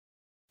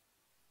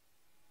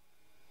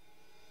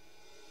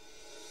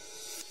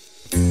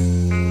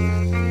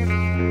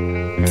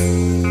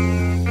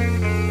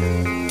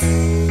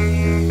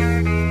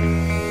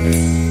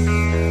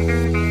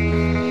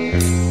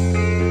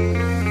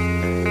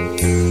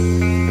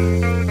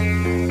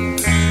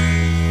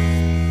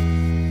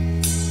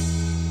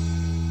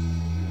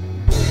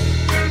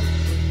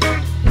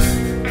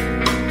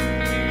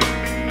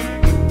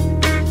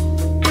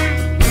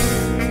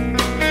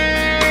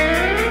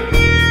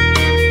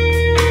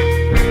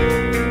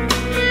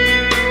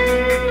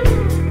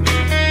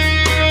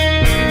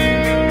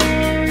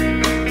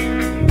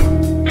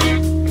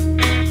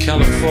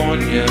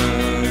California,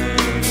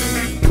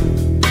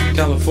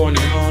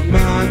 California on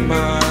my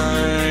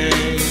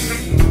mind.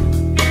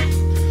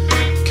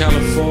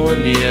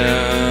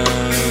 California,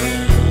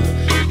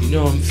 you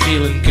know I'm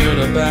feeling good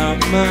about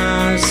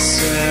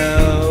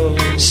myself.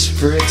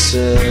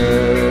 Spritzer,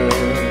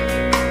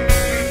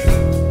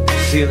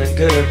 feeling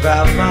good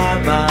about my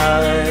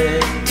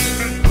mind.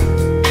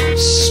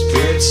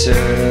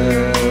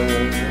 Spritzer,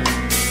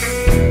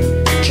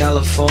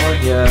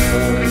 California,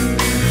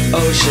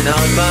 ocean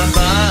on my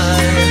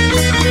mind.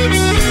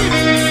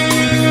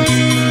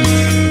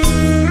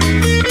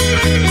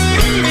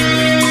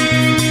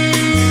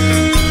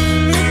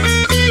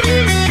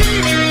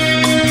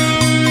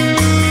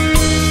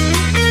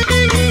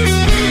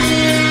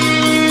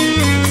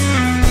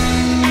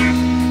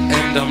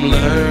 And I'm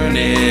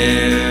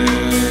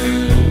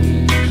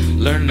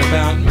learning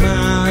about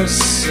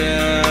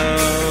myself.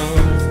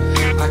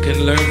 I can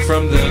learn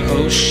from the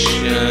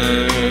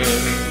ocean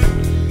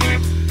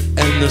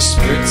and the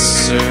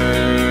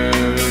Spritzer.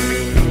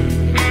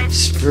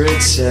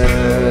 Spritzer,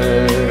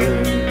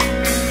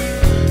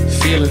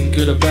 feeling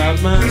good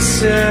about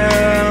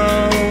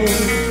myself.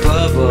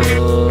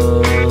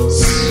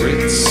 bubbles.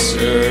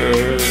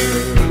 Spritzer,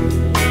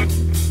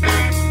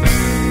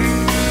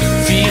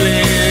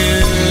 feeling.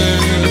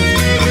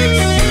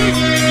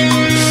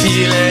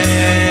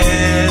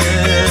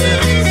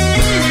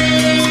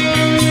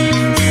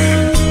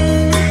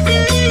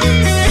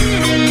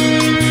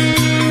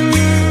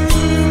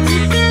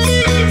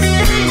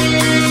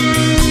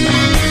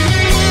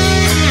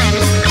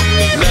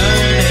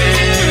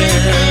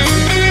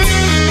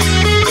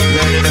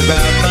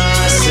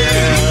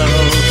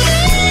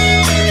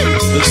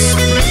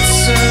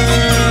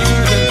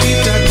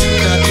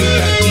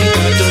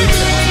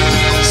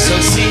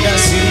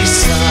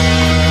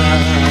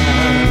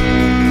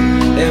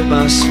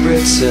 My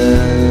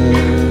Spritzer,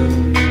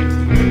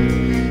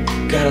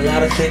 got a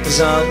lot of things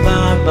on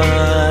my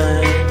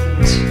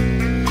mind.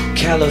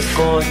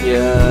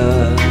 California,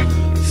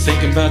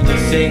 Thinking about the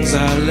things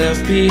I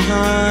left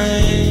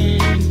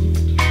behind.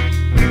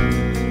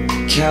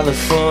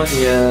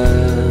 California,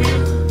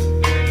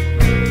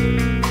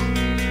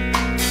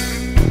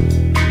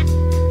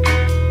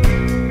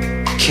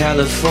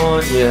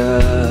 California,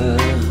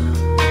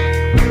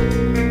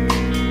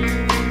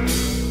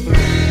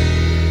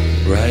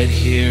 right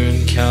here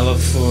in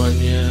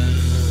California,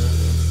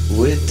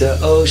 with the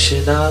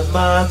ocean on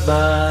my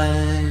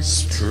mind.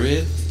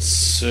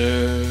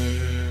 Spritzer,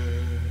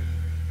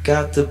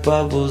 got the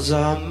bubbles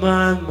on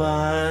my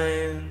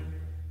mind.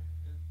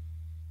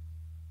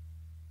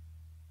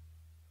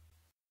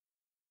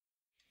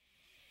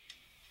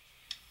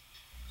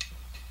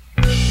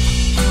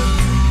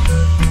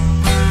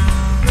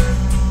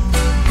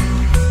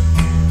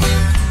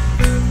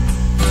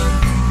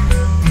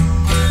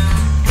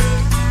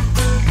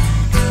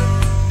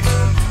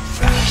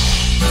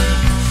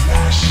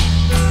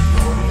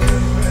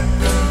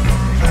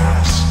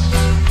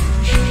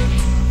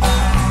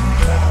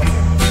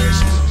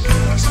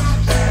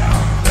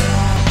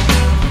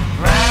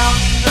 Right.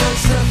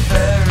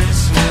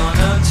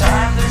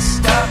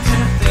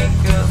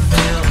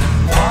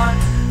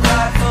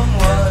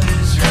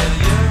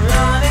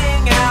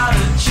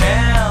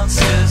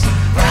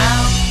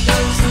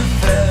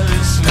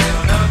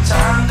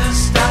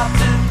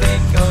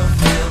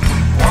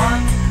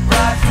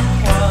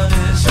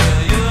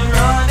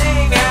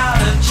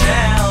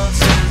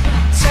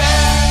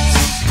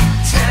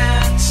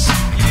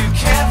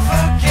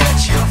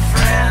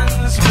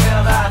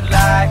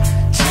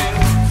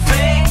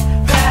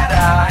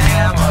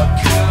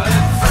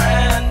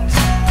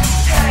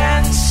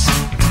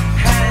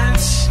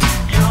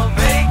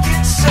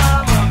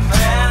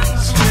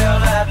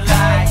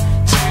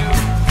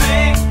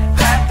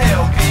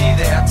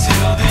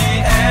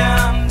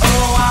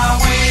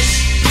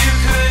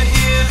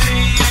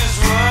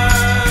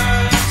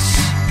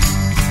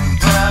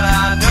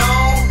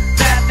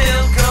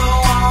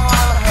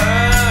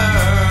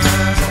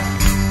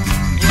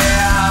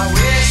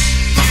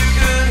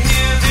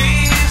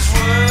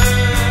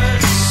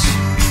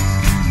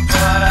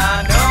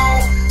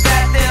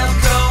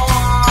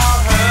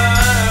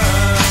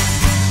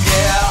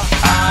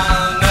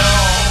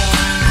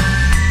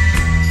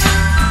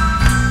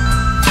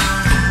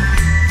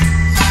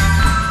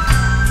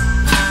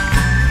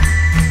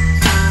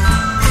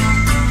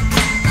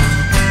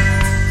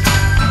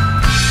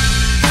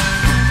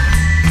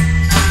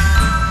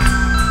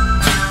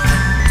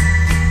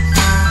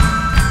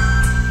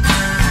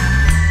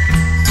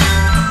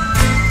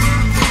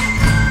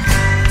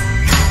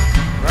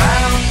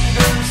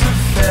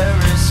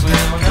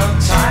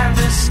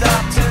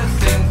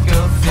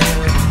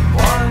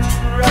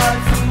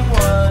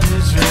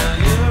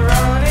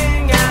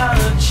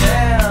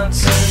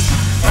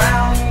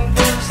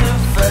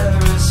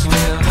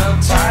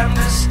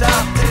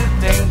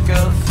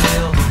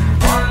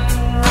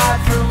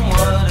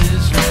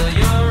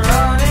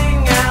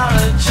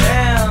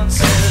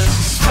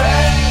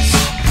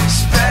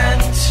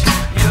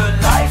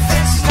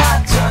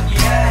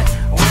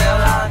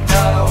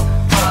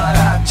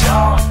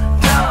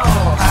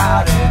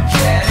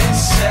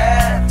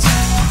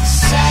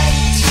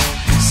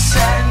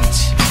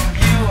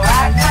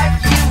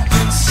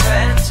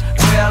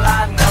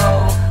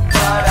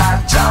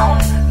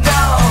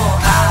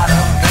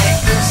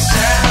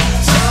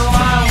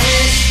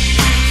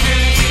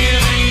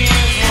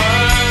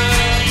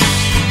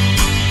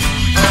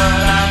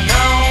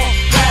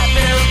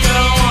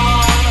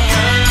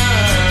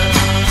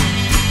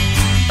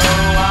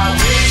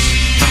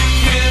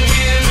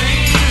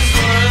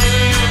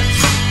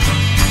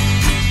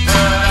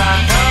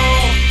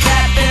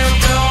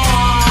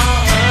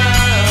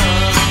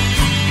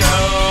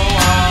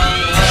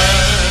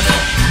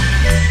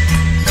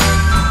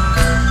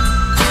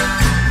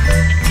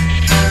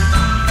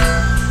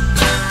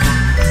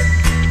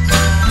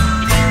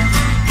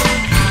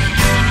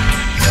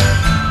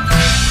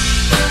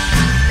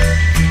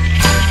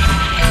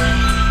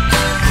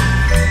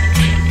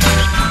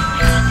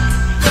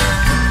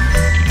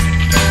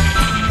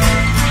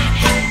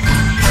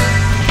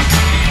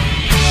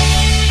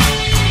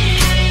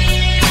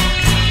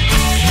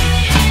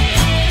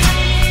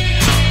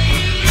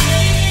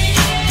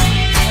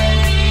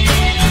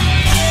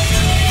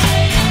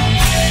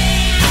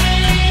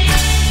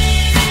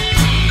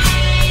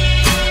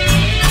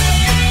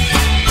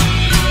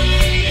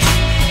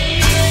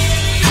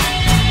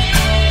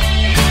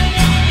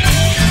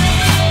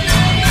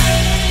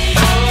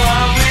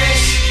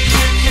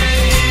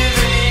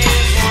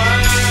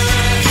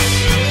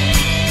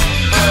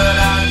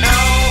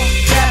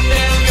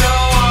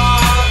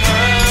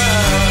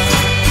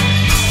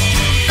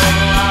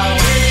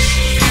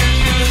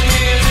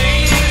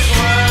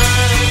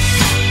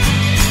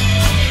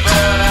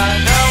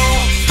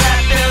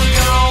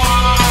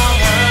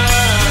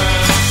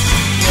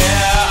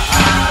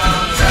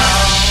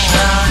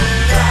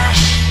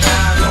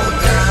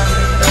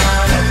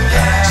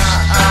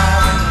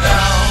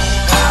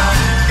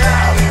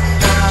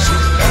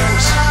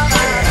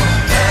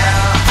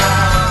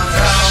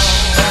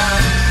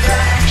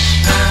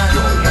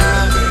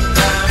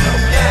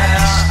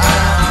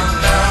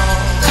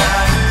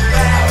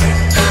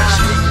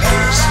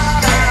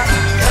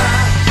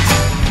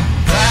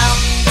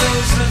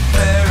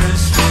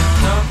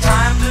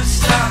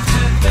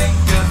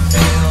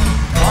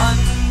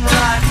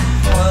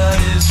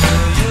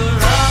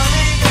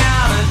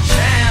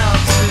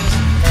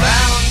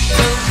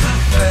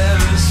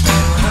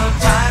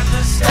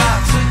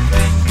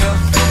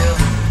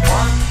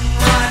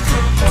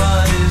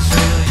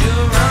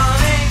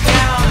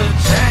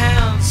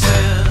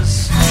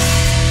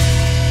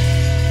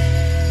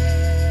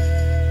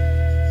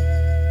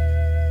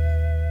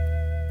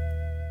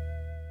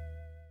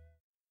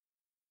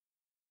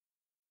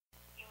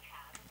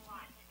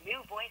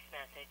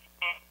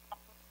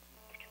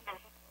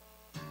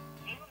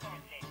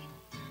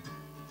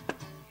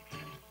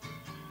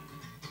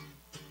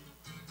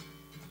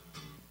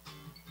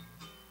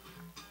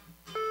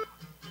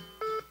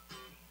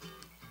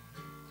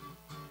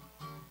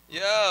 Yo.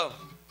 Yo,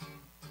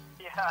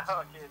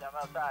 dude, I'm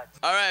outside.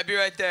 All right, be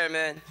right there,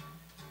 man.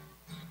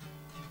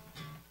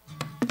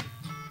 1,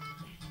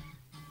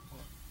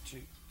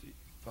 2, 3,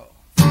 4.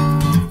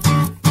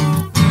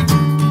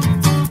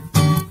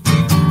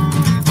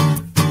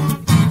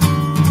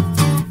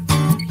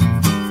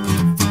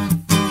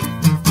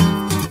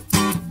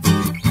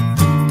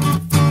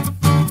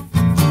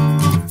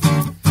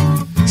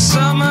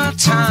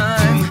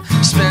 Summertime,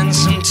 spend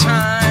some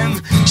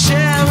time,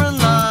 share a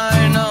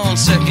line on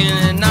 2nd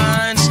and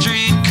 9th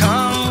Street.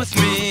 Come with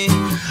me,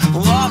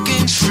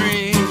 walking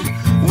free,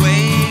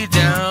 way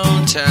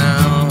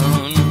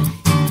downtown.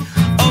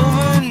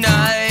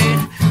 Overnight,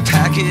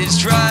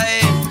 packaged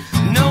right,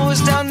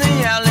 nose down the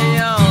alley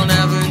on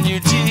Avenue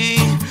D.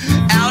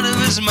 Out of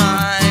his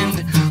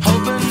mind,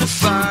 hoping to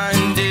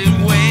find it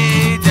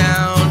way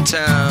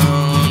downtown.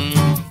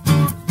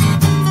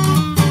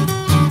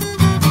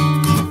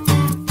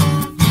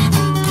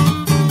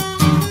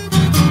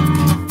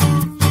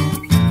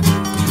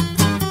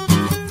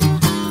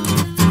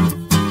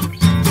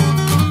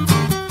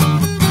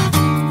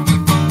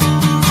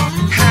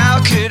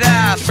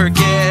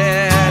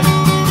 Forget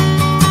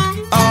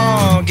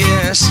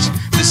August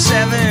the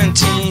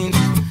 17th,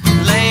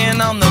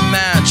 laying on the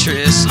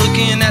mattress,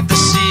 looking at the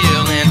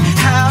ceiling.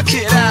 How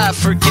could I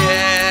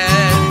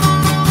forget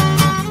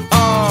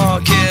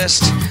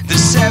August the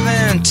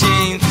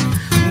 17th?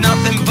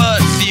 Nothing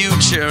but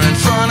future in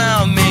front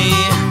of me.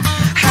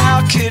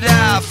 How could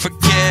I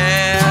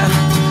forget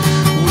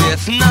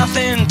with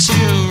nothing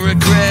to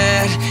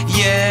regret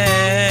yet?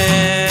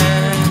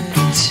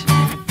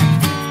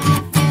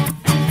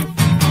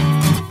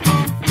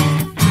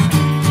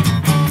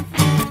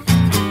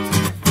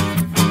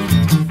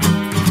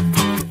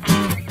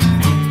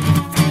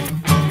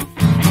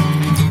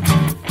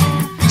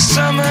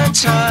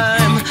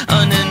 Summertime,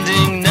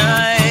 unending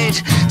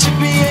night. Took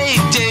me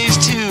 8 days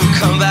to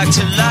come back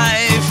to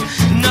life.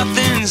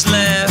 Nothing's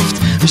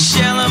left, a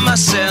shell of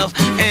myself,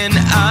 and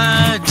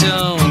I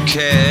don't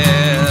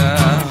care.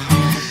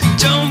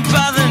 Don't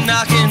bother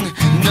knocking,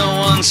 no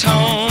one's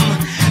home.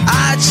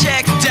 I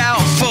checked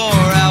out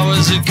 4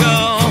 hours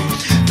ago.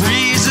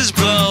 Breeze is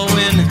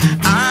blowing,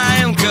 I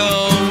am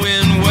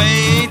going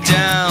way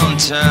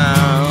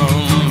downtown.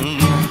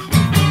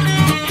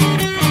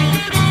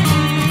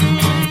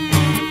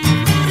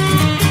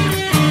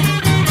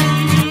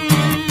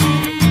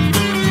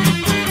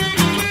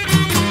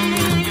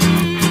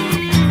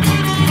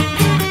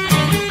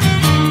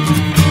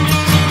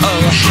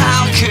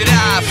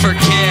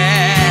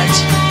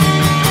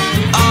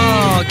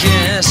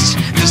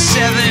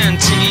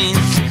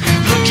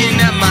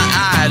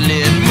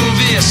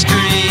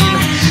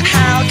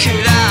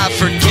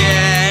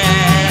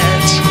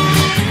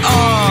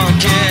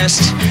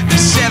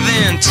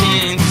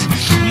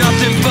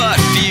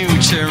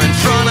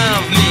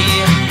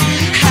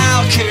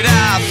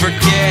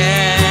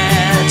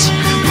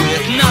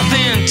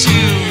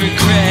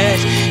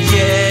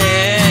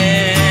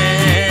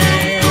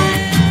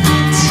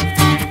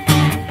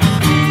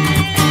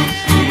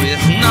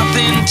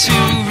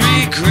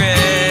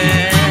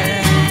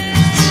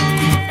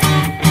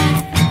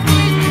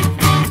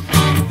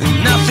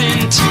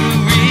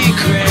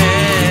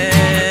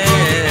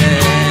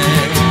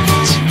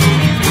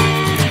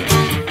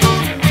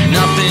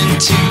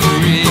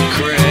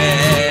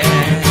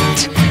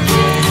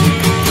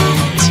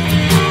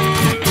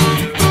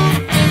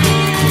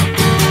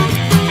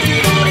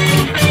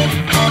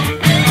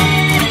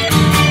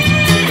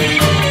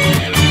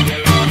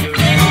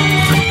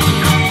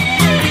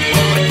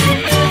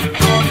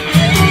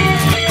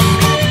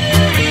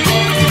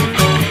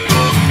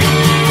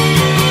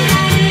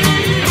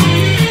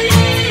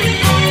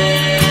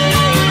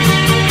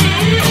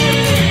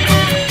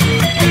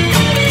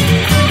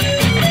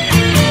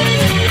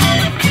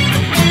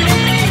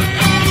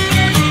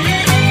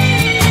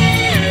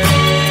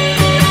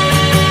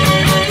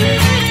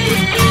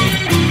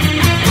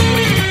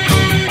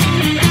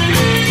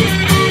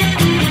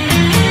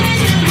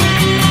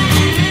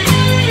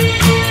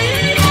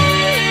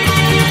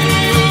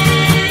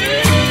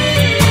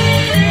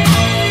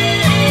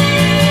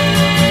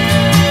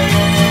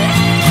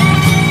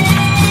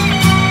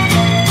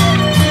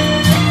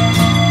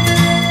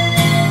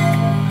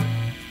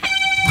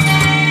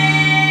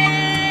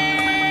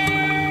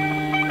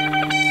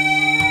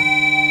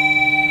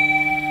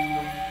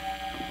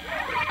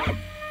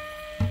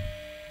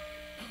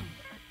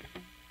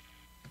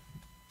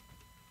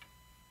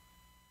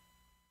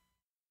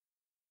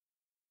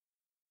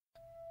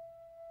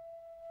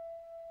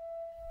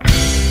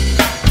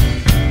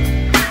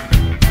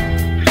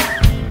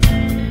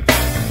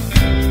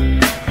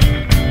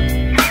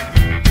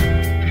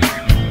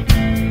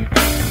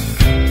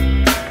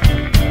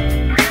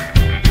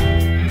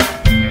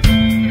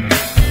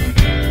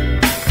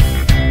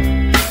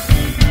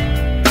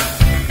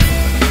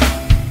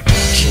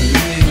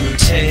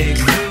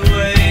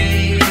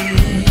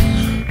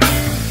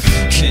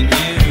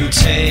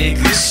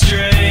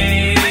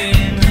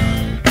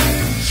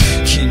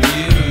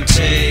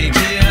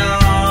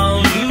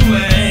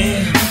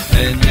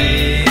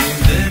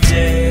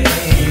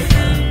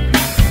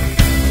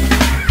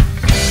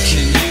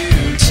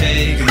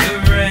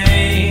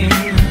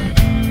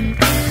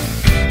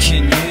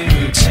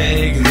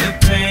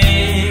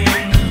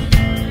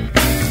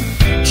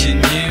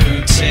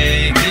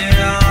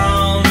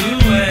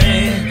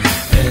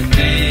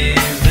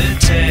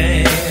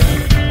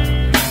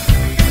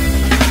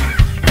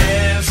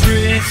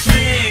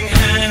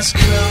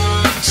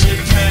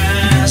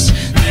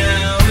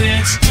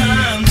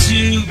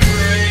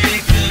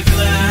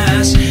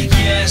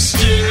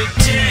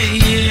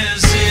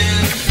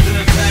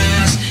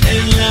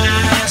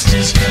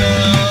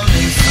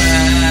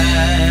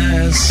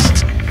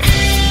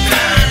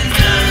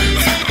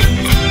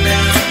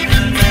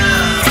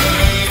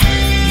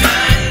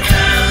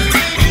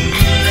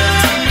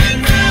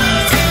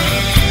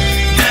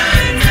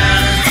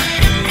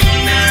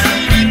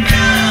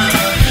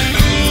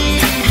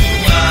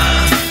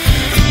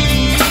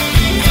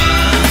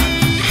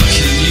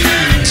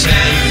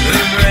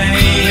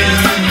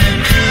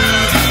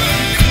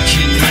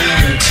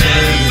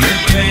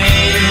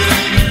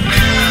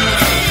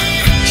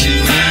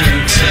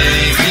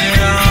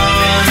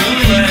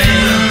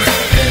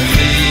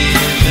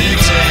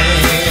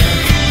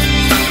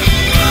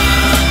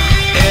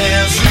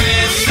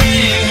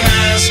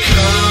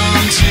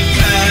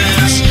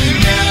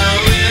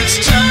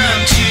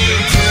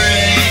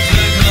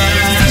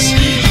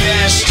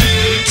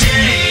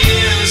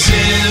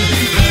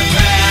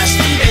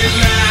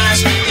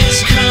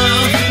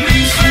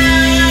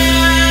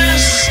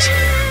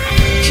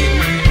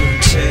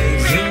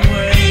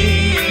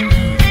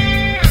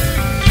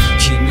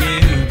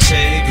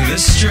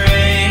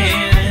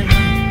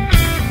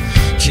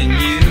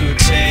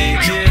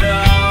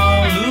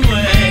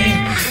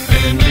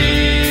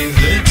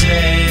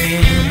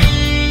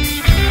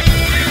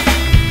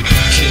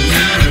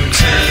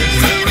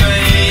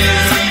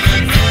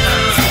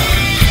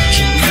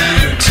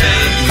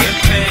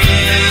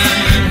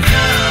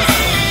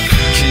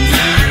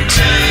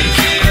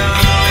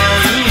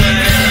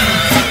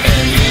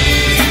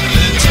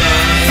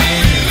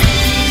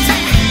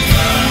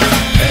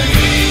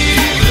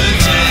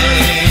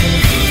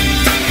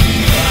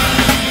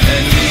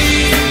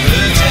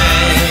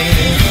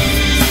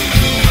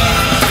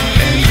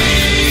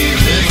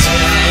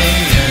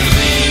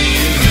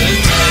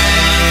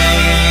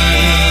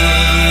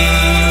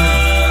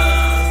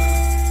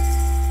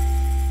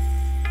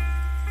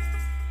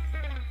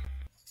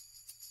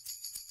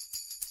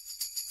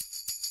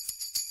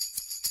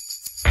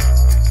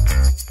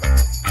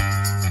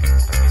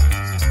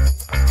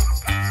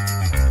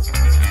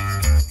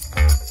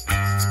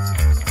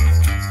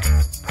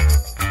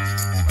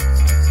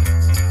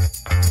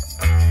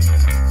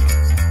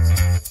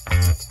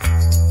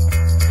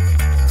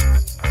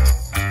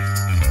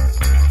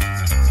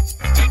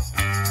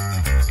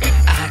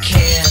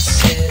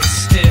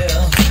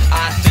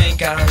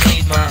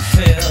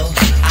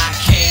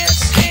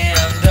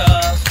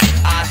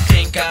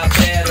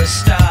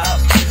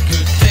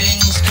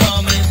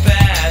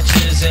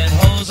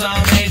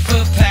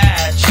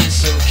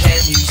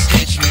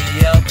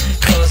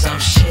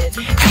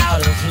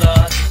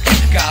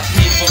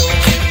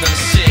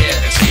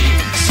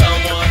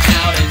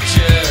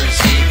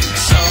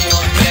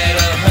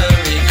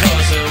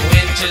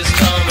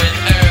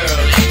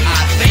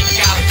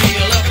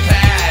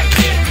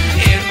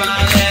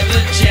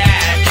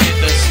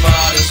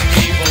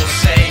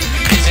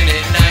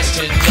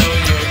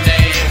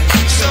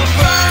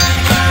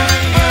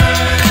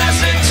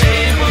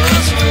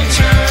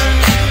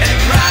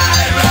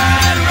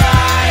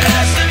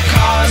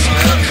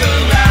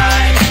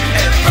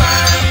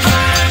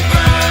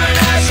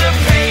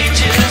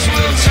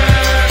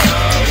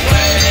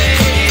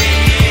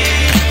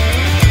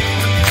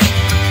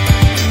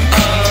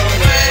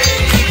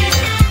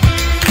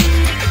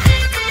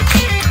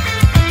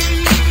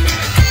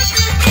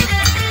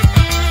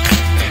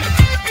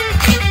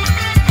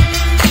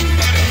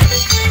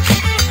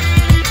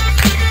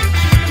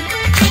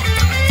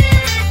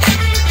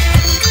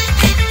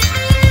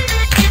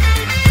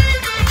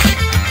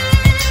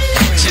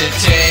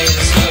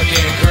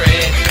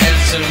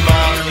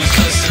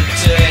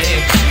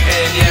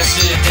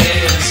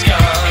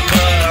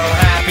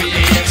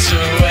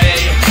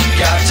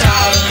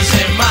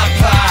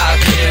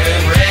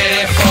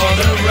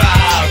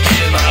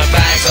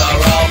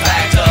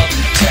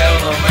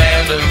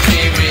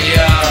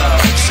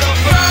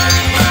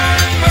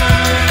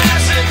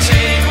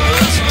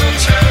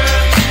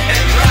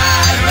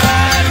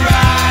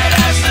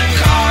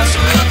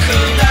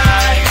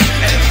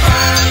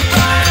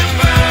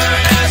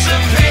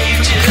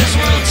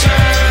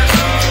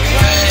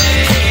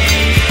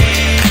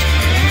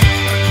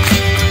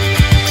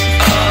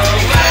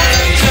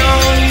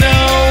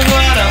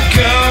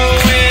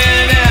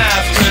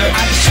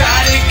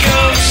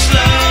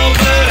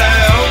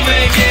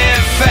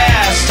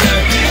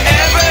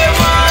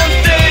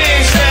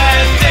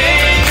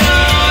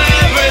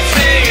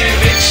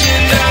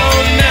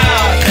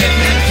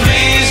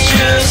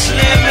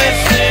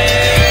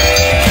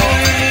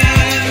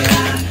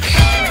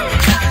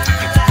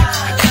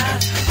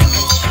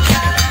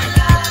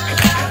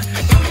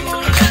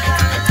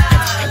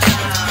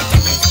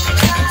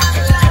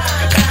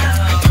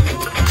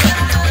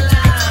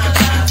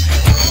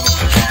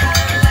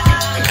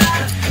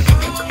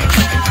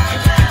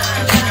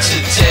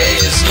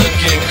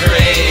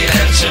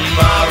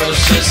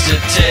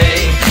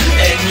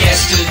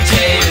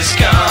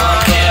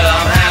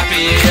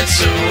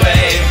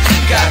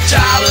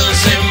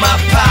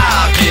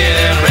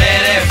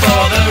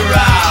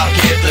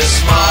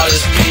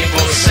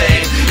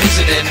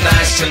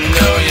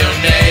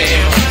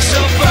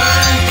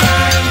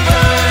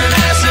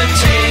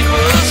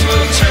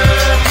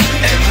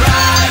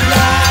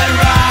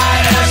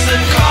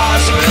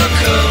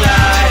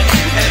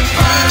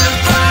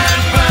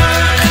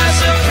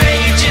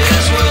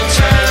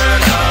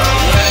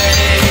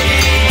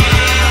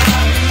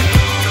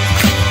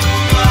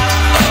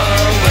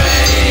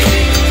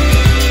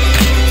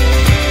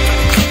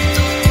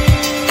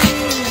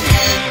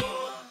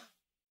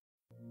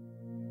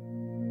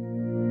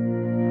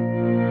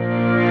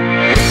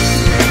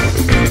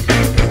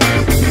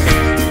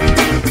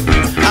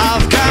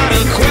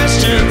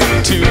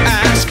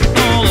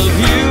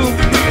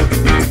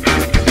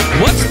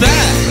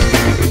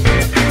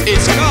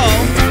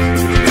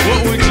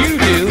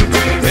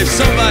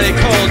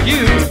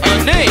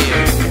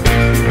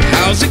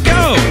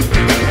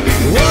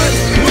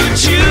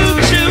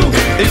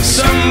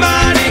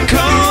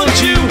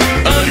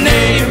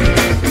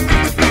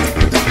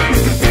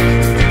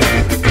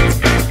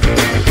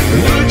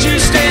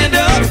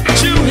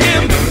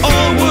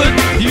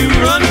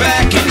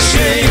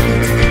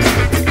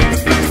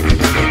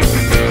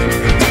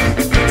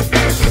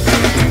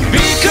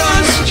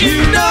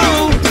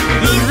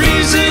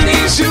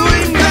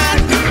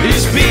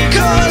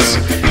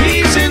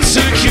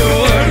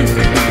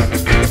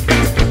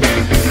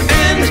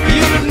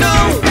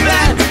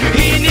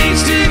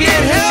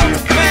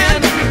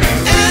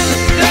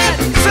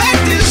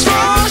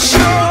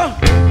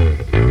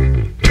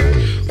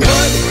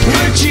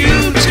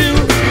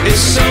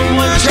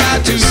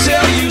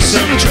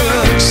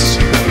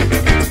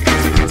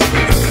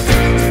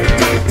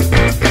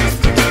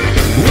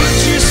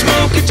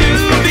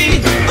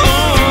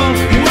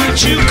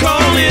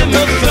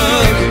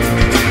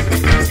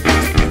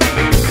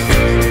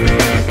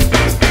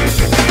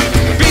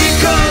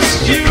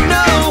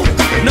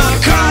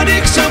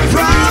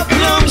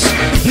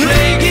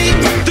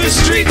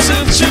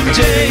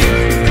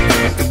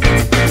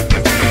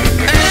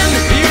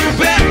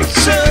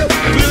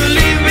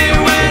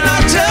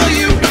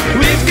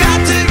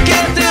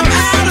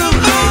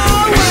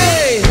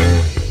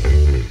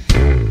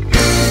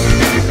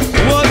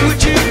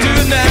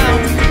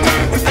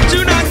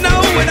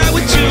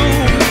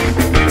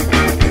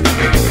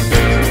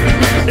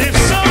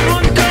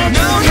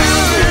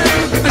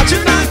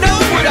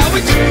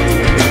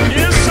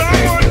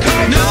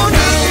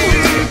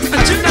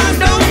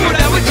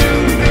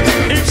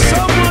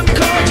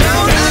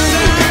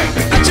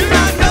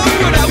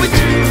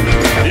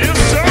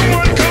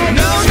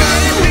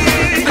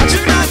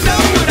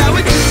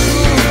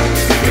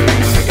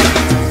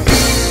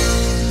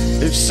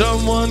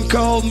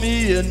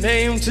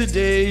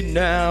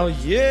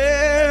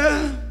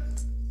 yeah.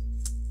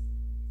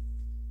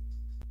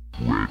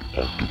 Red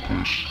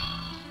octopus.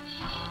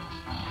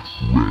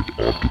 Red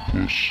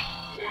octopus.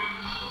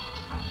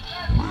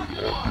 Red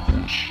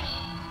octopus.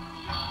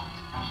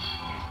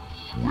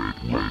 Red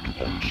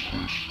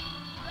octopus.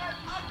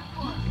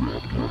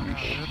 Red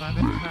octopus.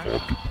 Red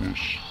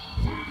octopus.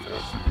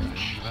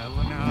 Red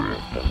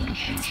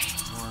octopus.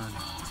 1,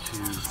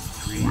 2,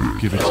 3.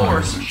 Give it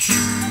time.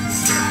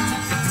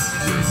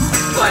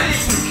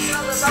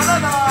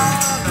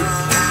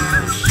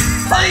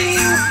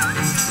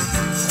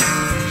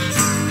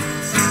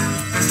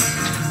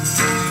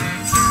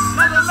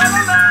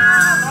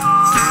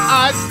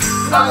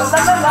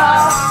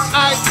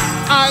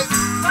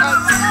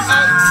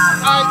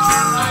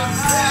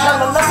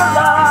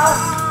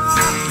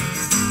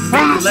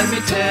 Baby, let me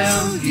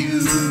tell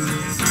you.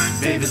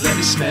 Baby, let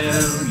me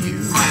smell you.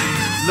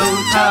 Low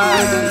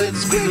tide,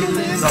 it's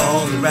wiggling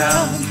all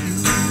around you.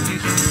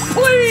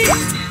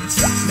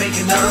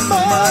 Making up the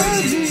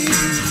money,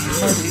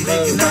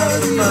 making up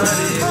the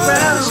money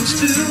rounds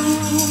too.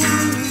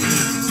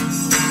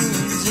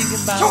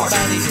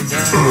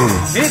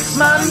 It's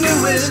my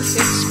newest,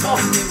 it's my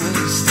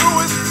newest,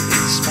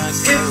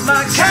 it's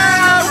my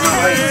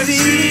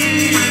currency.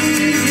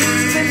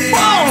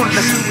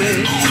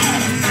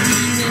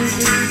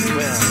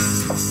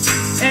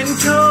 And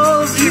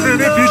cause even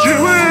if you're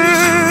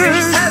Jewish,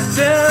 it's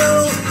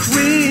Pastel,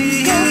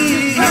 Tweed.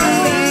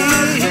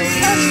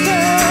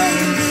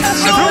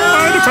 I don't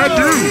mind if I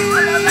do.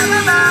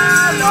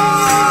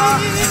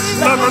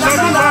 La la la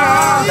la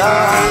la.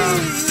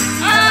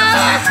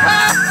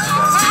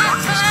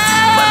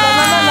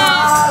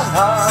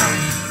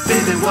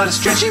 Baby, what a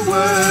stretchy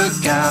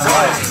workout.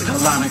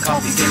 Kalana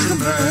coffee gets the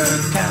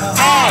work out.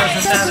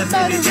 Doesn't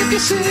matter if you're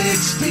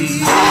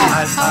 60.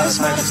 I'd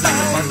smack a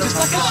mother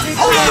like a shake.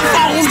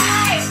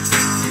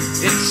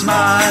 It's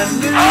my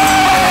new.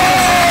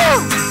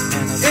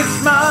 It's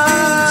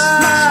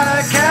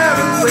my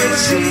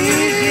currency.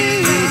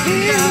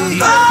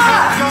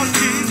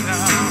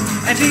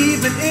 And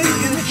even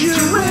if you're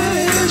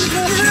Jewish,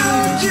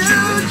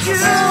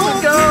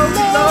 go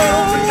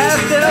low and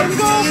have them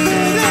go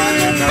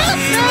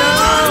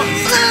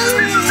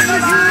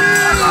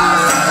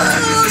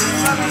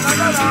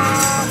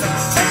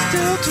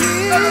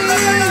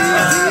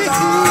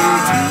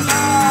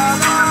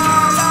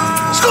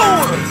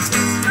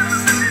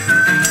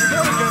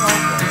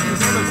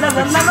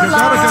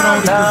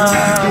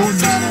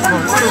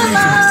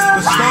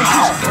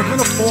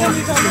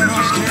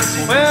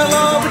well,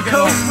 all the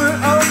coasts were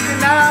open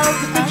now.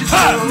 The bitches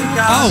broke.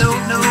 I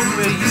don't know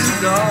where you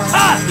go.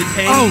 The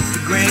taste, the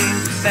grain,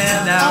 the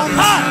sand out.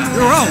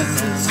 You're out.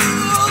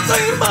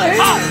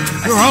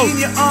 I seen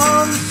you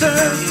on the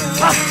surface.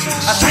 I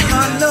stuck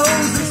my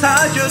nose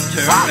inside your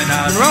turf and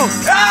I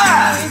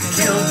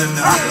killed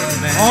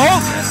another man.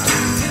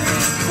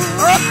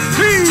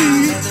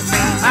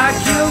 I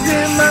killed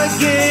him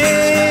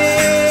again.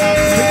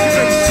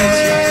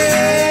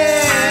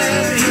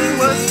 He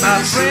was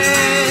my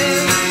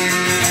friend.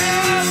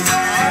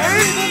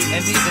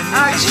 And even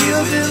I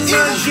killed him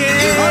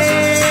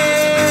again.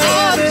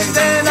 And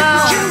then I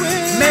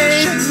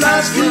made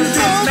love to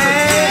this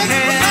man.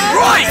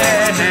 Right!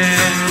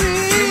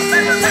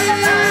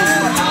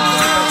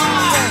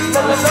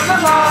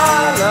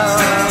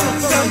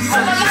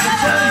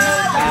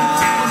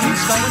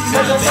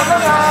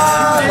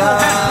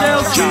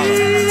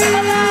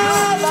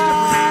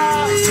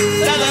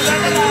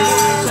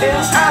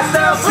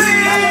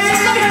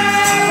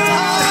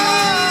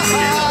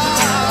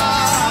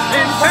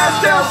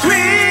 Pastel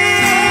Tweed.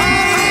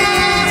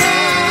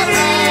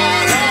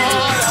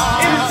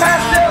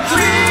 Pastel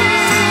Tweed.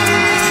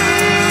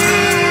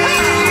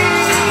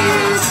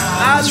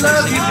 I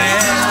love you,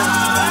 man.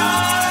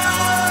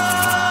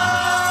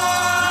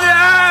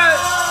 Yeah.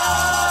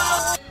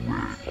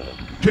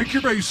 Take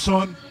your base,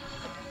 son.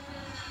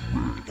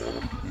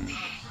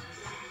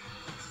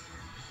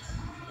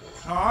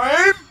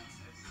 Time.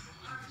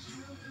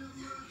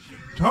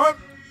 Time.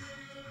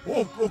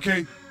 Oh,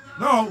 okay.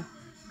 Now,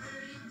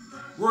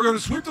 we're going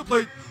to sweep the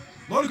plate.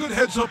 A lot of good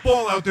heads-up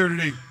ball out there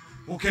today.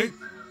 Okay?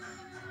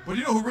 But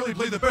you know who really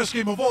played the best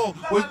game of all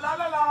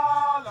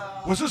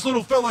was this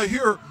little fella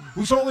here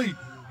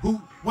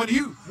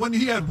when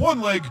he had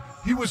one leg,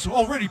 he was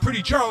already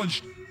pretty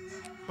challenged.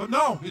 But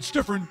now it's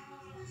different.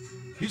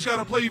 He's got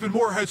to play even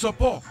more heads-up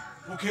ball.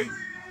 Okay?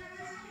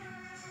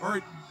 All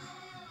right.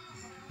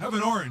 Have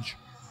an orange.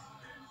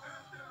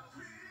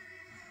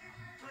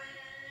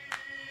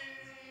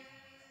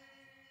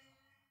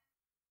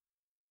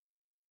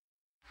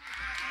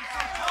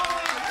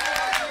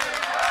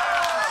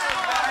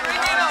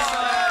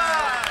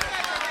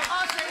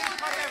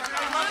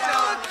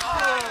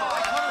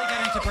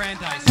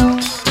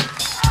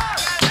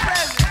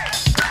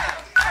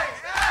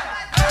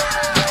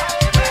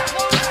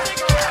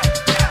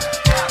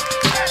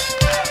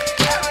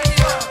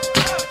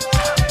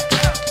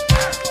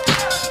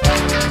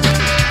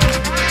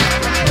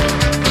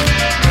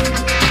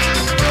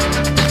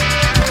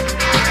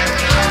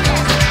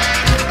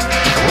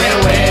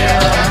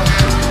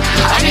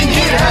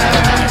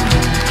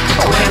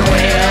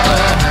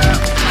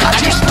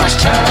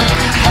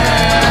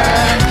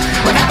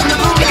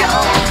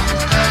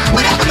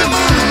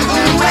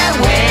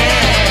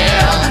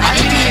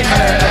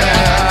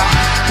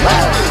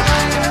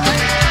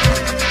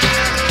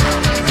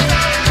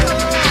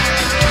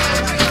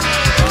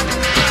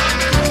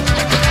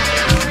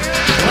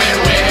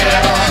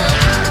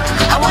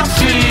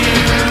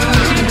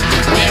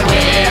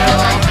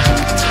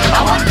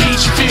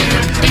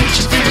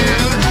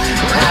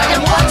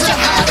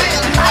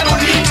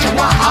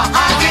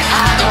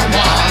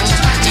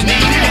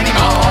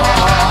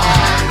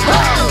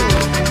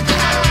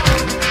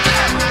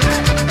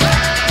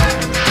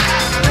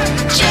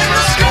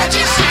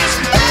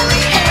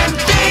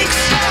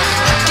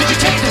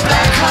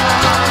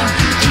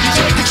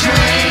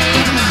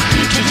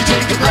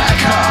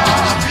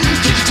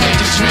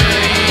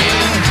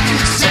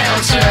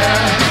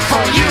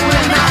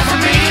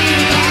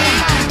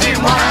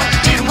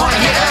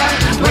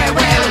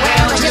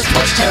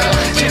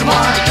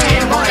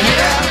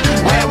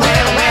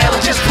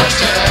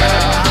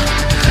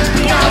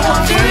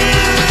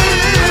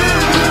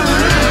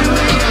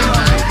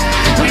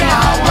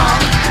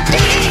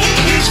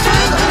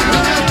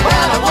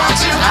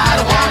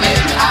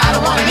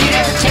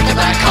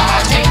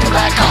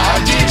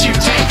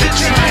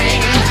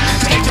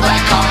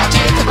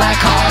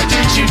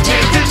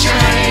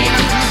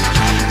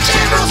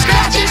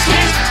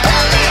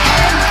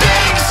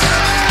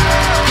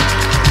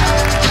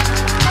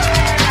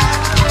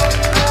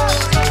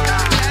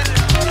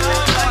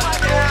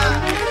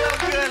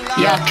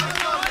 Yuck.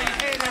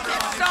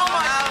 So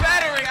much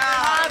better in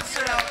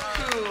concert.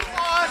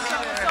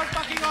 Awesome. So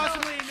fucking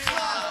awesomely new.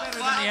 Better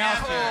than the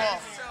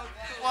outfit.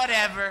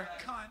 Whatever.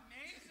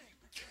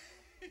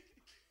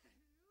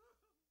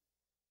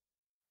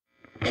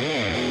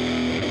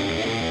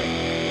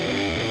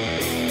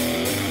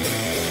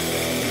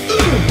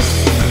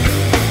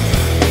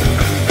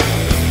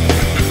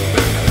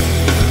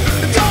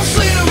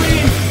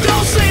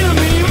 Don't say to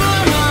me,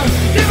 mama.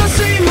 Never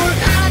say what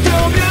I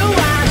don't know.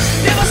 I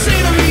never say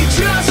to me,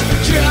 just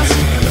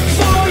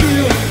for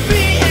you,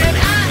 me and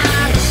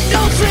I.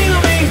 Don't say to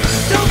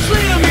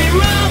me,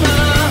 mama.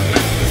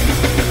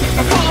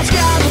 A false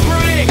guy to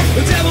break.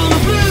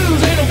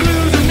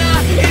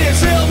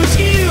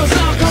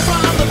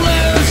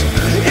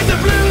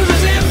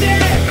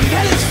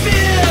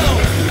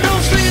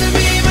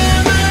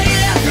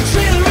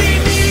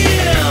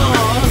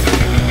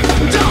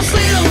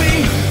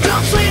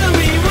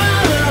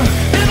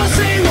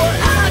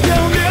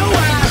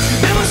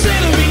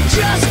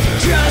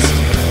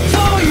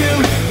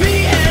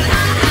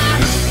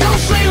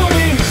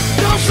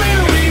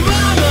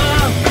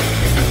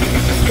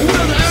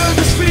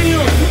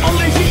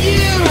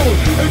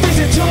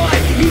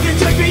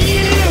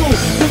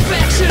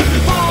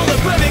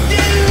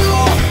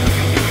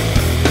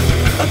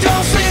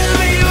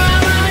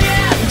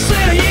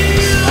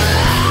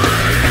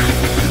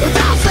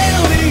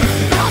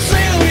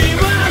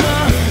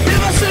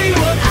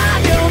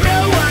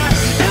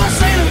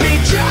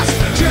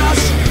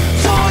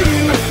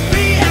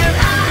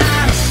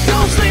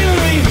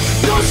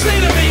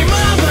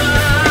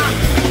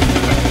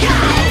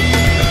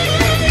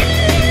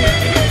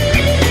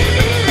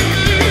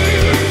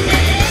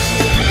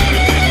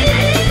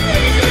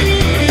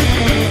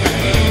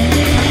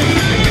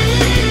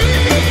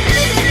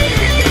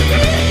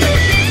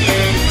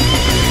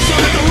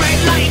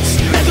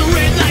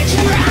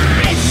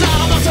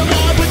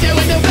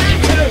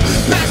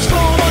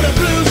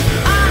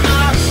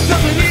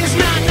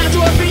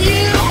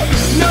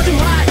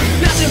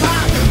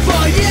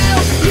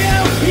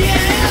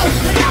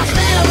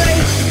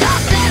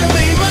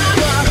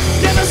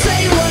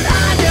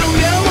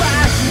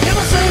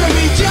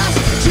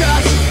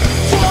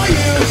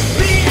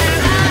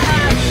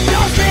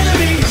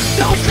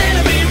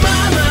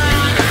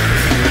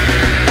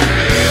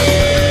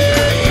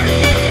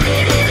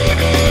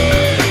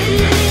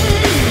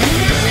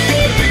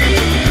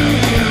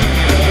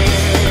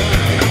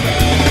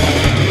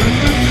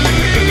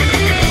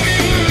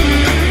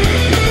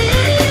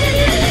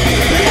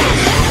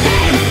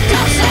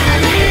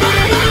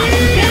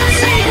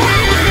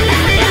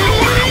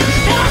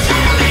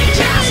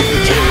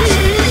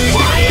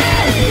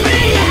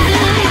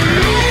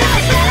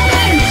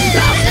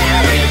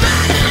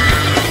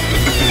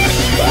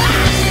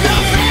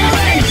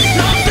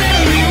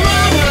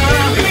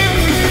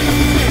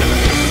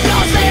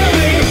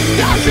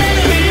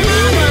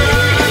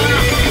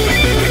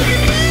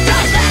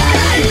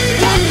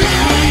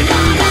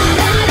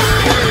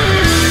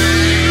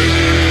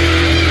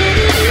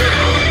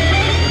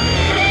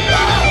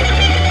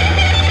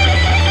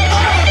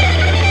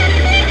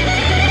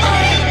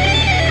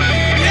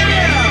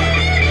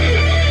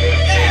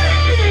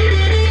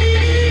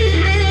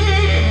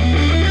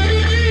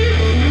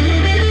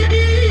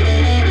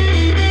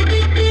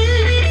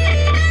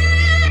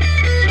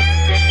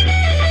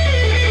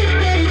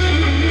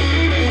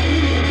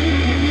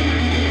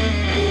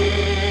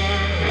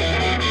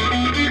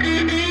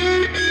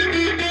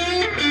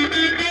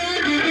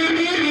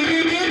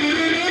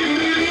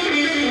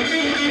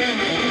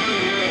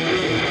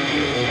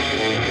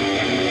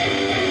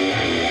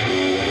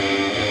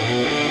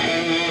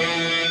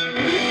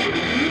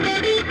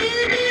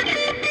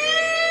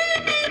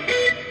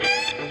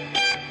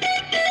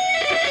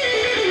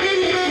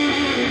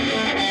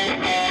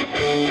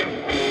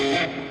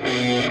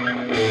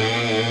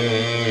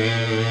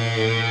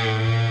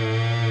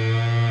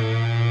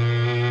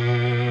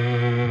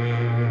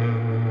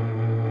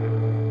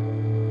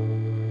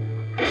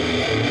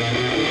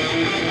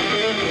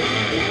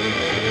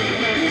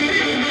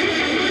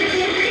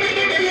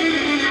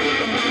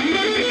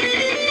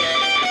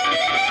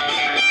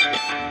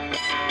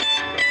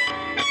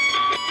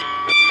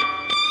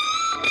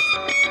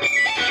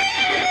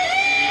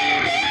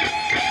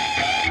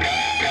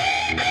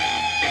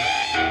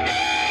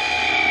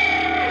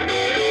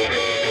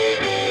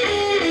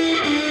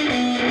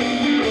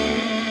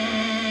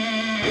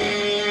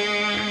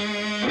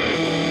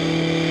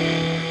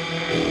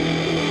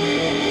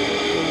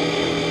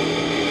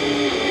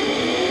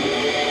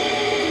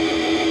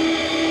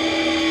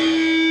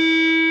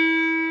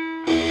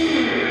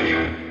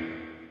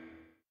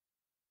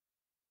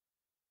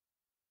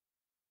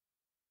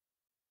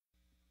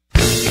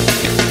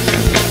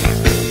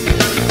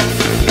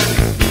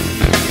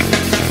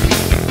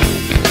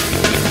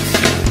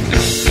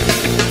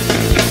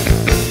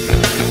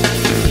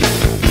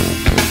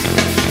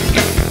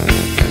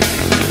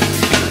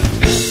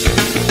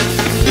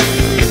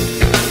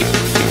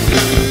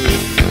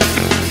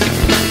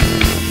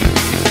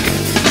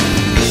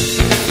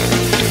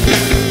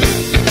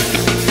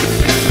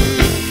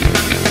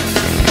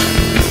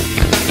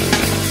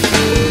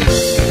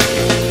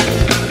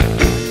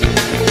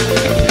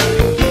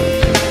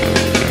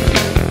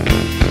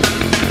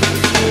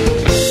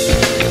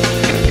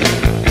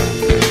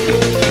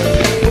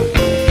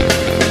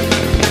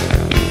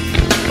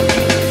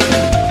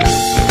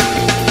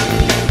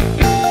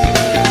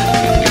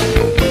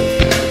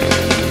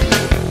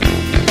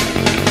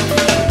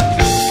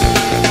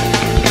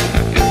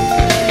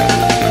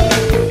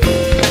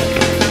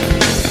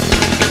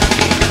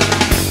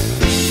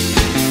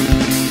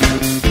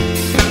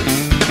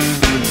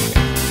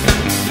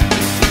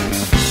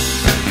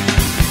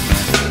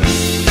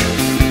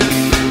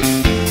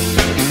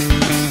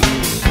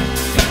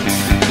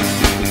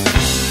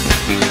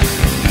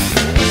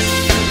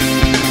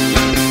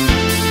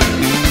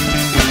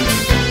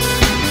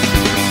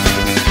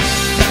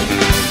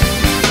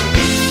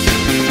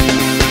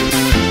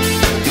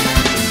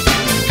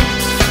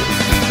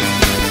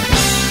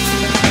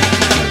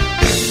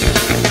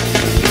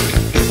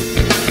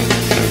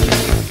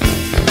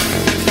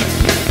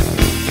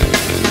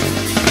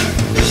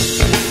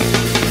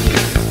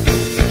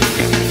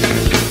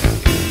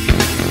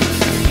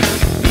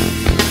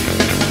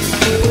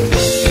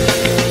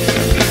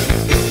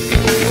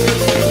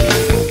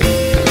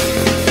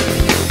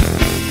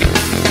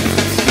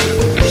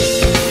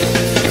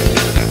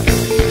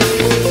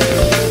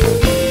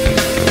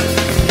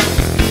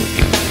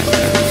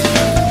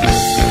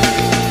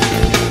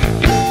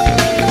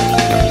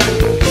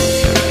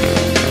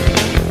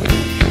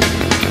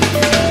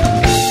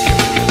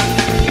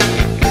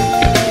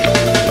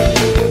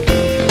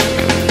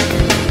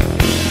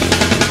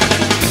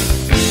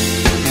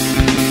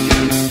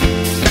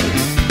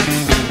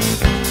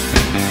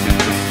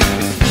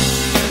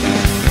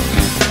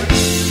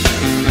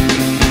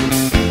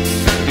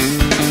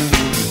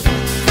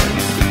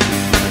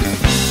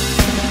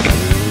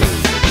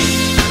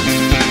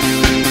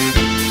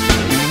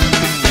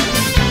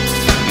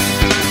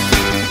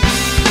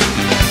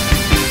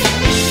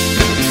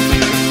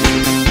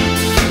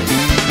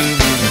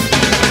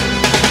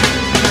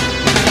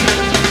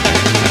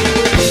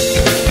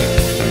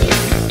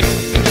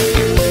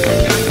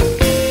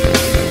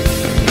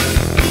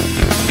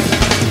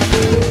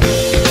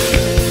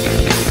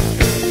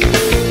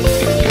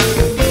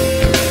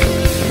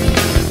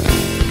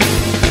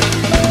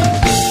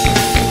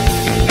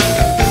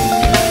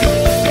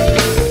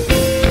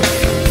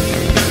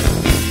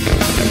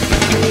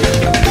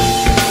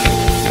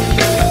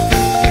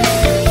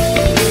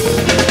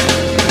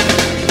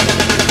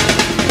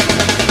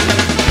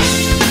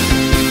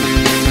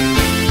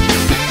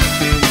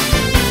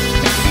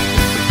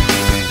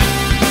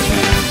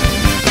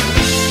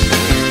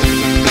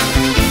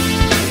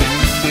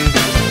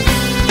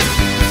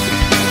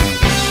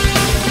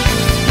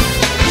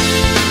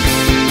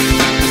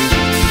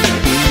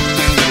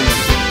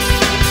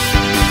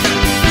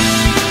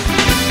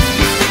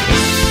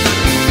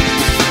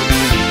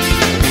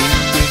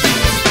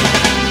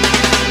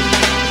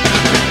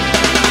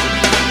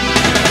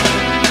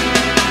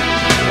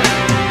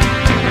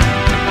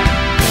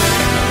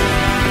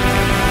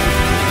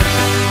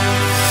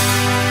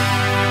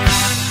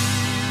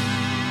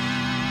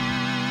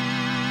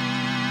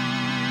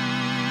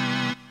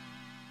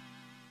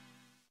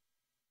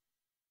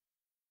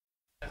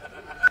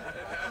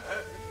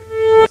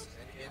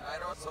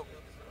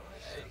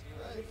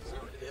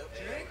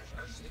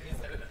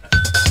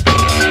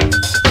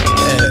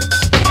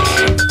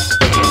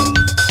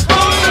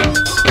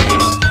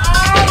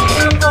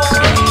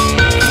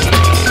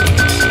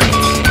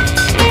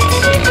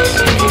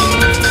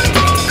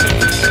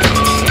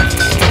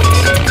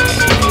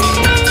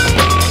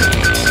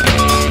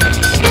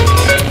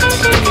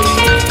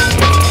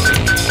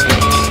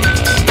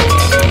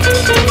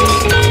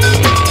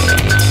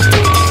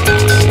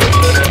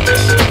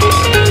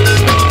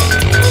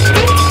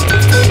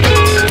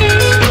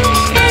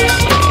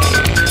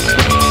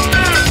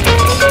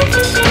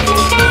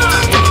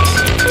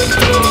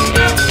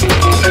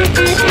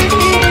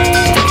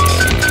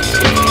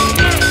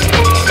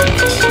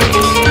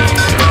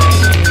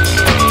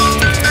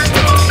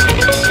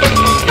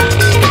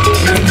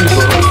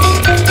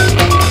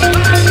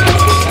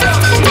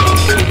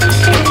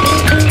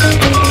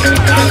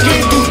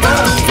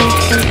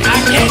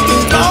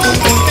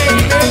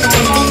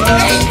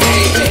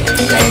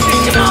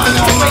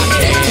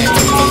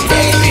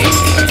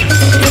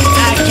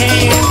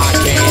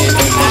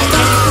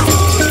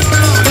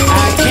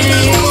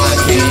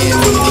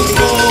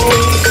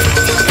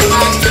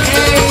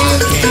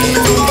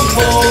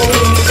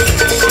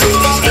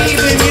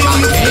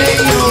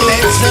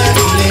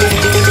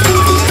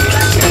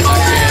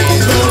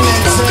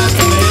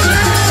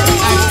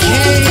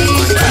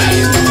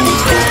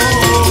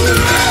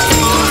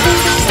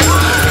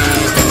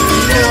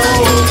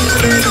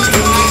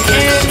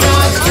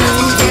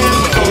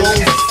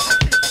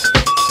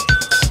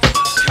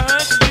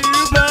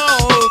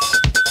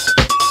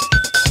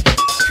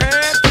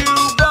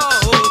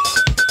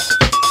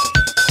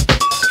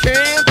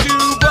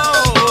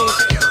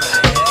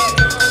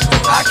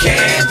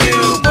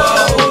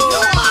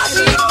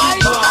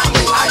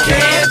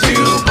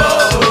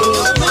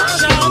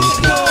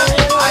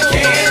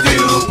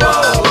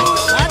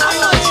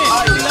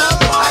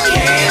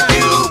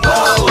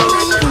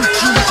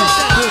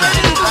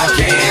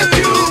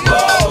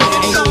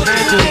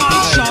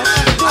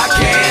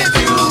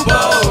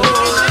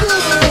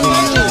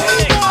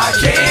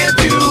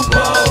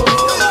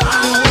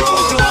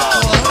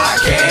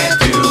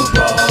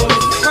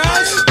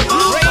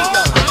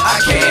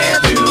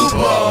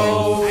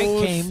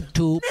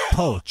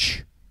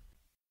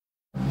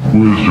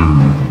 Wizard.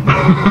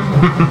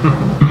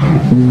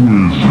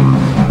 Wizard.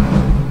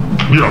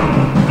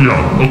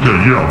 Yeah, okay,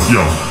 yeah,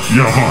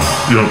 huh,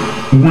 yeah,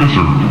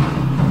 wizard.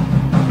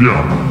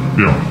 Yeah,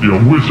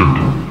 wizard.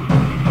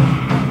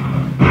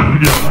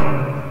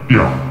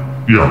 Yeah,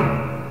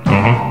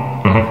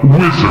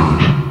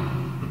 wizard.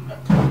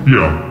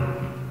 Yeah,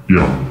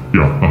 yeah,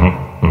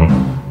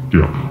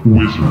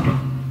 wizard.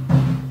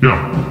 Yeah,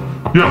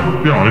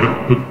 I got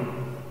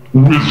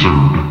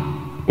wizard.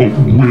 Oh,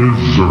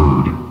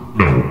 wizard.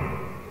 No,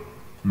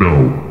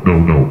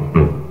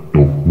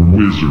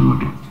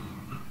 wizard.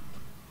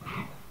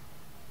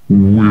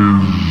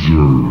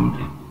 Wizard.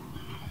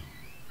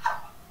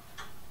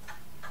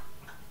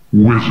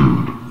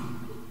 Wizard.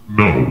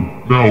 No.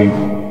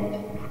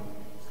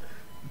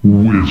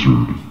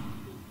 Wizard.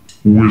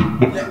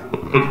 Wizard.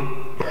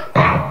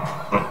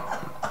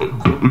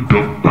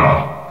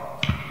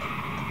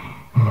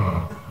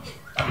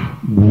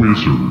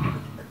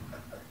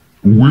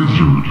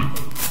 Wizard.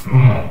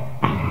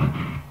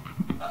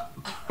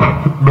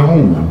 No.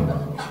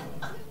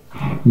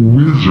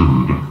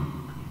 Wizard.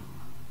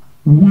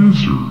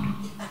 Wizard.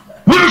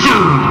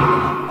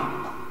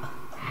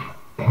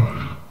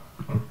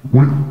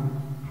 What?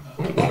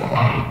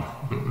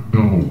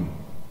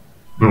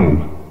 No,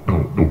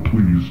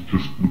 please,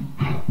 just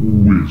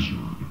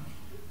wizard.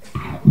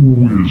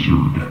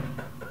 Wizard.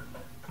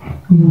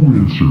 No,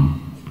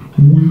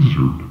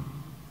 wizard.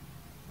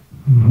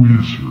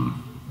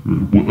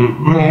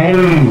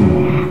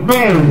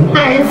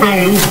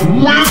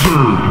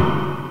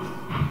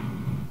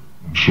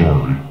 I'm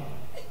sorry.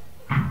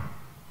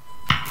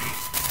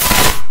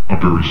 I'm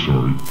very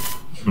sorry.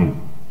 No,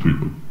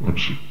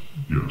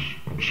 yes,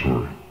 I'm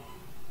sorry.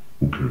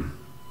 Okay.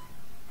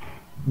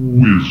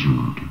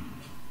 Wizard.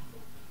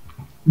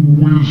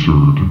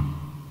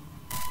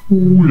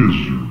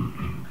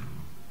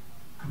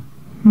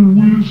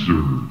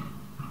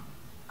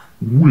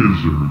 Yeah.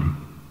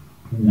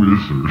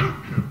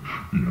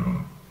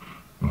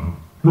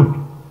 Right.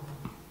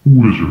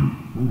 Wizard. Whoa.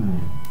 Wizard.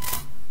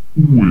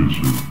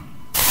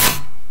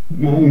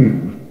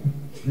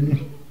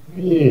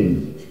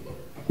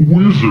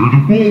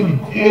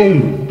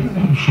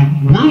 Some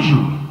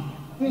wizard.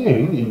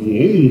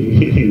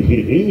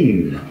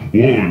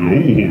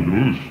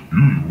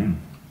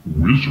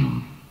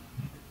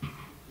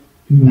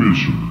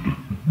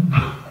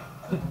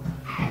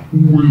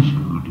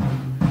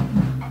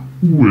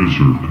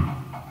 Wizard.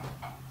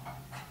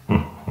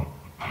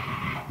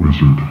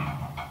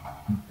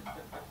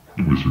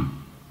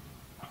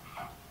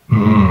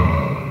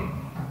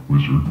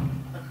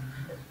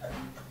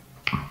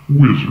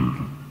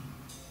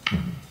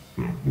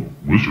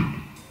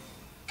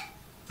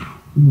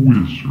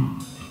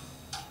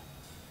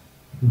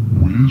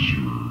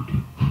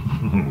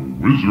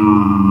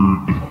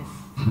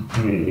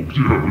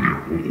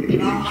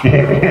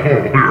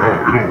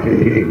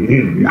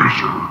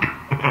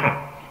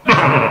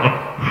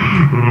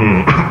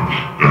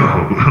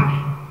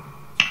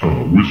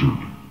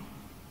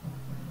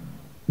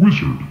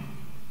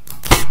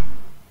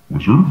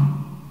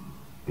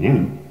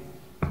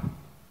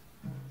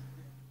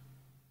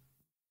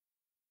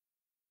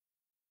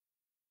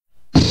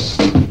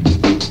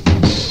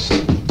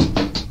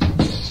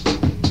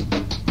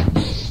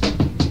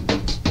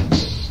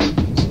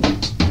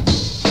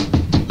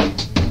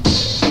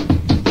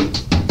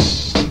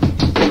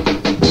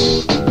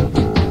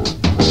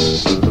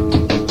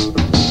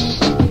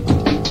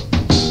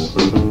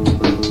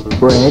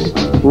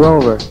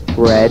 Hello?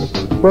 Red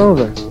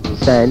Rover,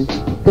 send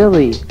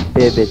Billy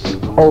Bibbit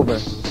over.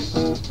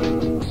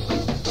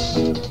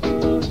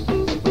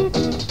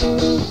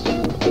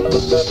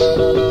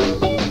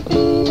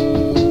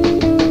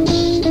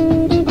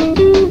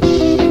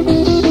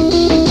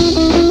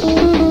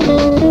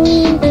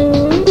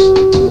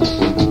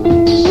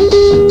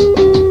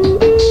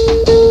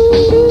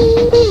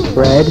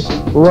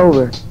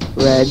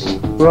 Red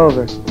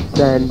Rover,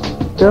 send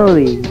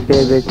Billy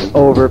Bibbit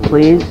over,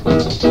 please.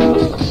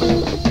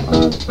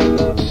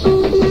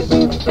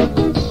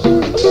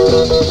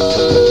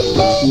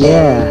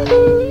 Yeah.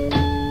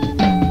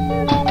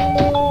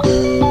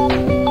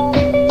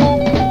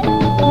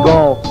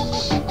 Go.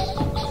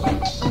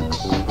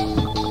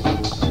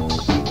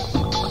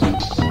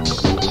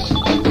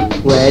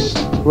 Red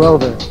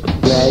Rover,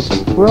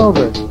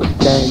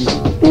 send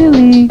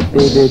Billy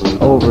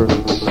Bibbit over.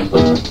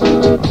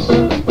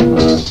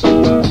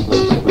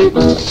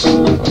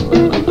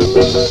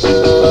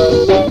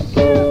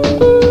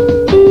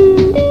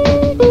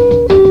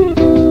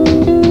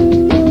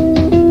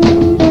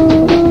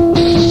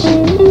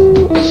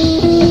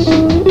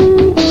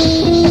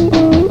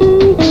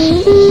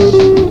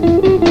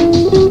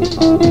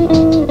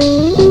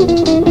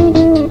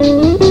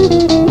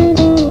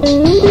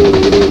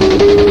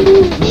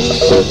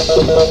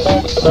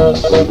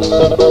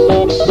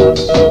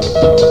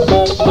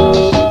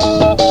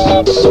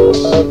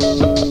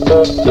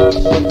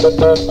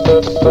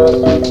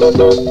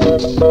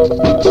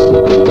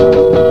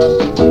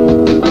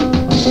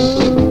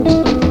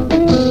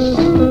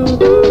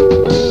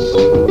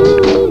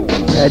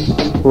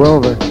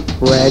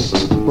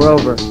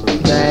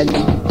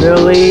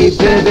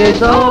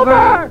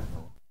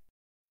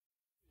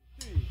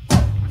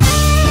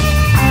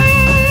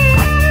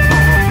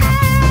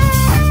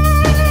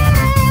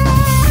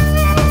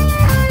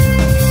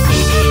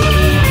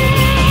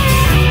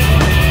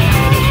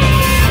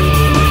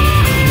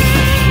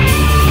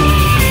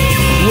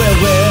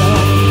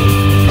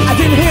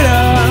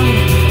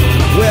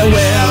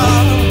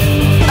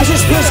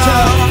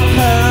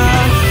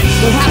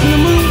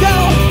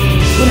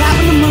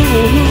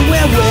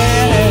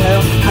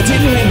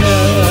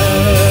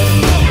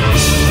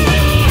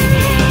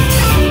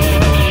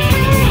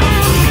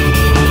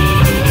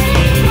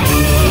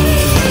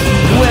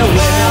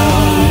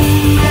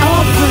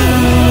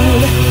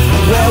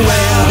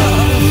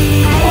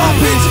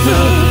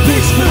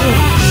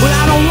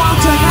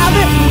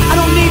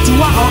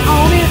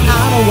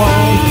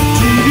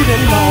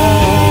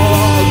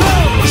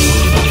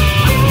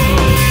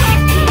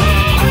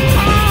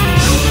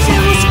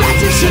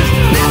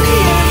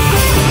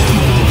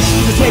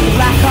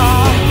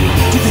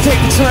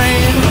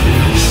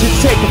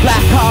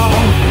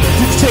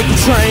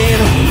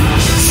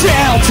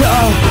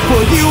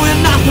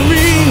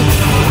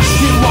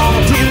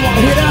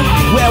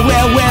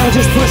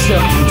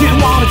 her. Didn't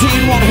wanna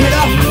hit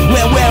her.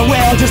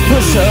 Well, just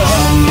push her.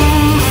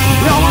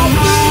 No, I'm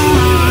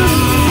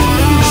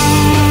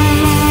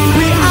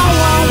we all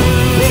want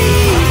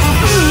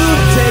peace.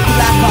 Take the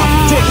black car,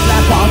 take the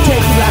black car,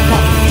 take the black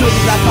car, take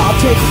the black car,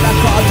 take the black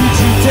car. Did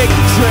you take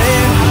the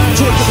train?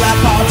 Take the black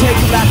car, take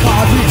the black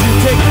car. Did you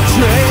take the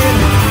train?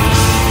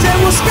 Then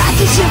we'll scratch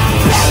the shit,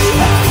 belly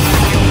up.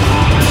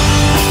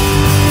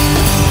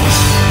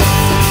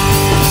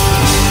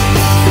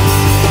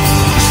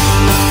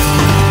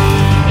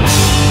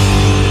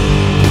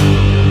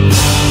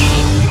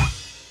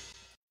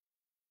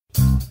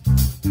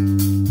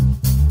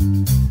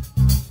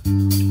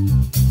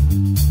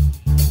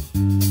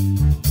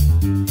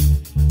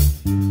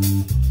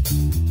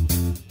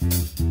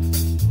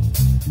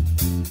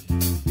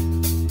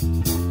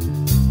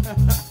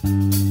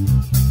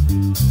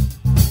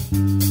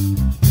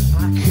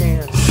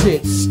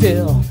 Sit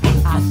still,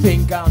 I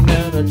think I'm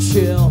gonna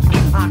chill.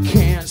 I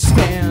can't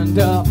stand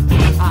up,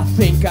 I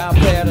think I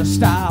better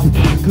stop.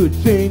 Good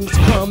things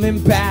come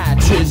in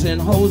batches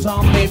and hoes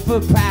are made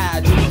for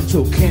pageants.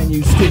 So can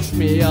you stitch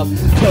me up,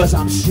 cause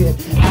I'm shit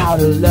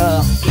out of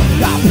luck.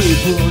 Got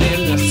people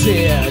in the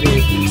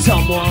city,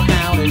 someone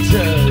out in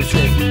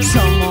Jersey.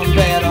 Someone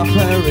better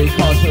hurry,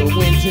 cause the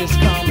winter's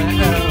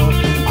coming up.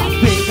 I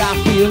think I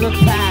feel a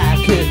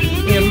packet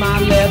in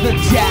my leather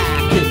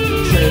jacket.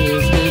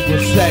 Trailers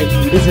will say,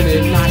 isn't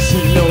it nice to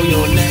know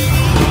your name?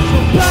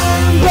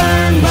 Burn,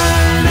 burn,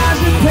 burn as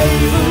the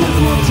pavers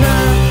will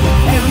turn.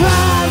 And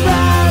ride,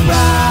 ride,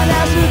 ride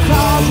as the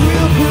cars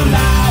will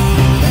collide.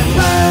 And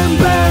burn,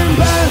 burn,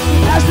 burn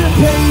as the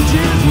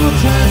pages will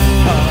turn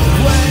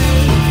away.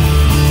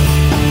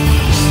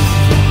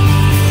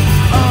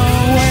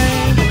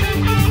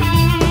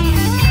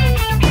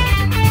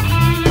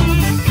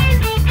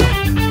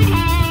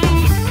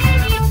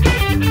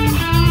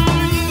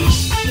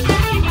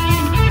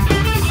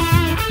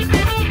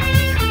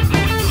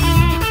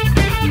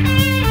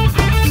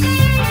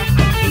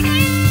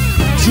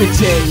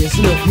 Today is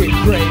looking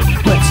great,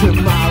 but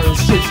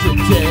tomorrow's just a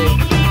day.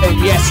 And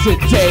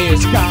yesterday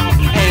is gone,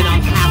 and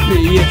I'm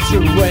happy it's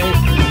away.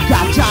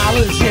 Got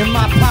dollars in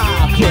my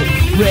pocket,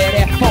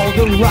 ready for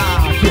the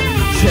rocket.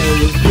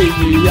 Sailors beat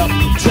me up,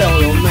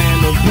 tell your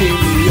man to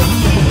beat me up.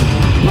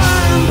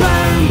 Burn,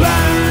 burn,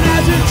 burn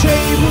as the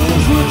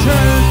tables will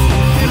turn.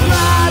 And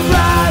ride,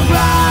 ride,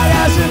 ride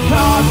as the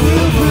cars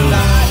will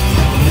collide.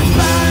 And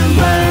burn,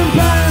 burn,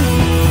 burn,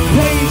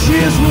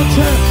 pages will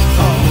turn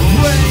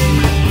away.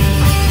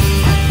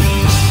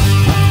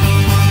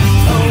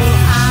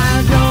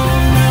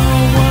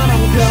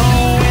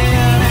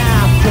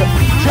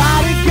 Try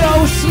to go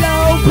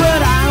slow,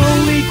 but I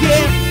only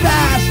get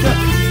faster.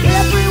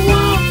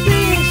 Everyone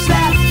thinks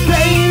that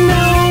they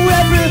know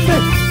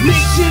everything,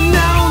 makes you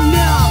know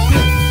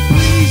nothing.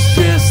 Please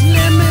just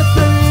let me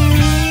think.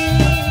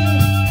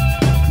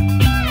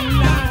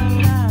 La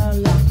la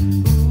la,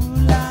 ooh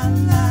la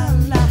la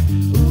la,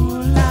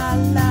 ooh la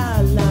la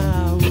la,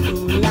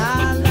 ooh la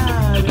la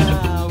la,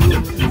 ooh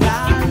la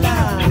la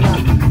la,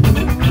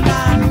 ooh la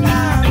la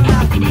la,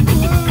 ooh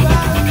la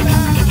la.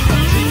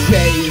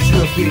 Today is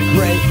looking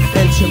great,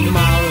 and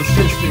tomorrow's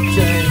just a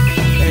day.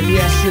 And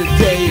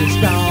yesterday is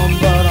gone,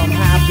 but I'm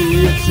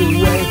happy it's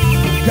away.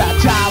 Got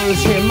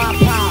dollars in my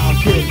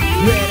pocket,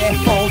 ready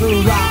for the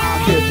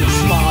rocket. The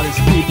smartest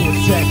people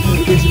say,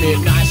 isn't it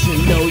nice to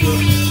know you?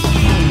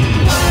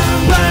 Burn,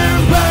 burn,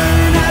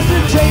 burn as the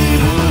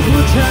tables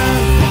will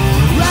turn.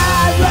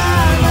 Ride,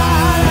 ride,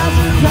 ride as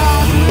the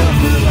cars will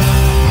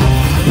collide.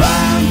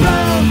 Burn,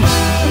 burn,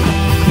 burn,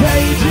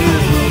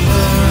 pages will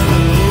burn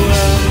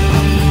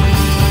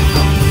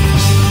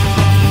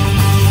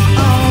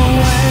away.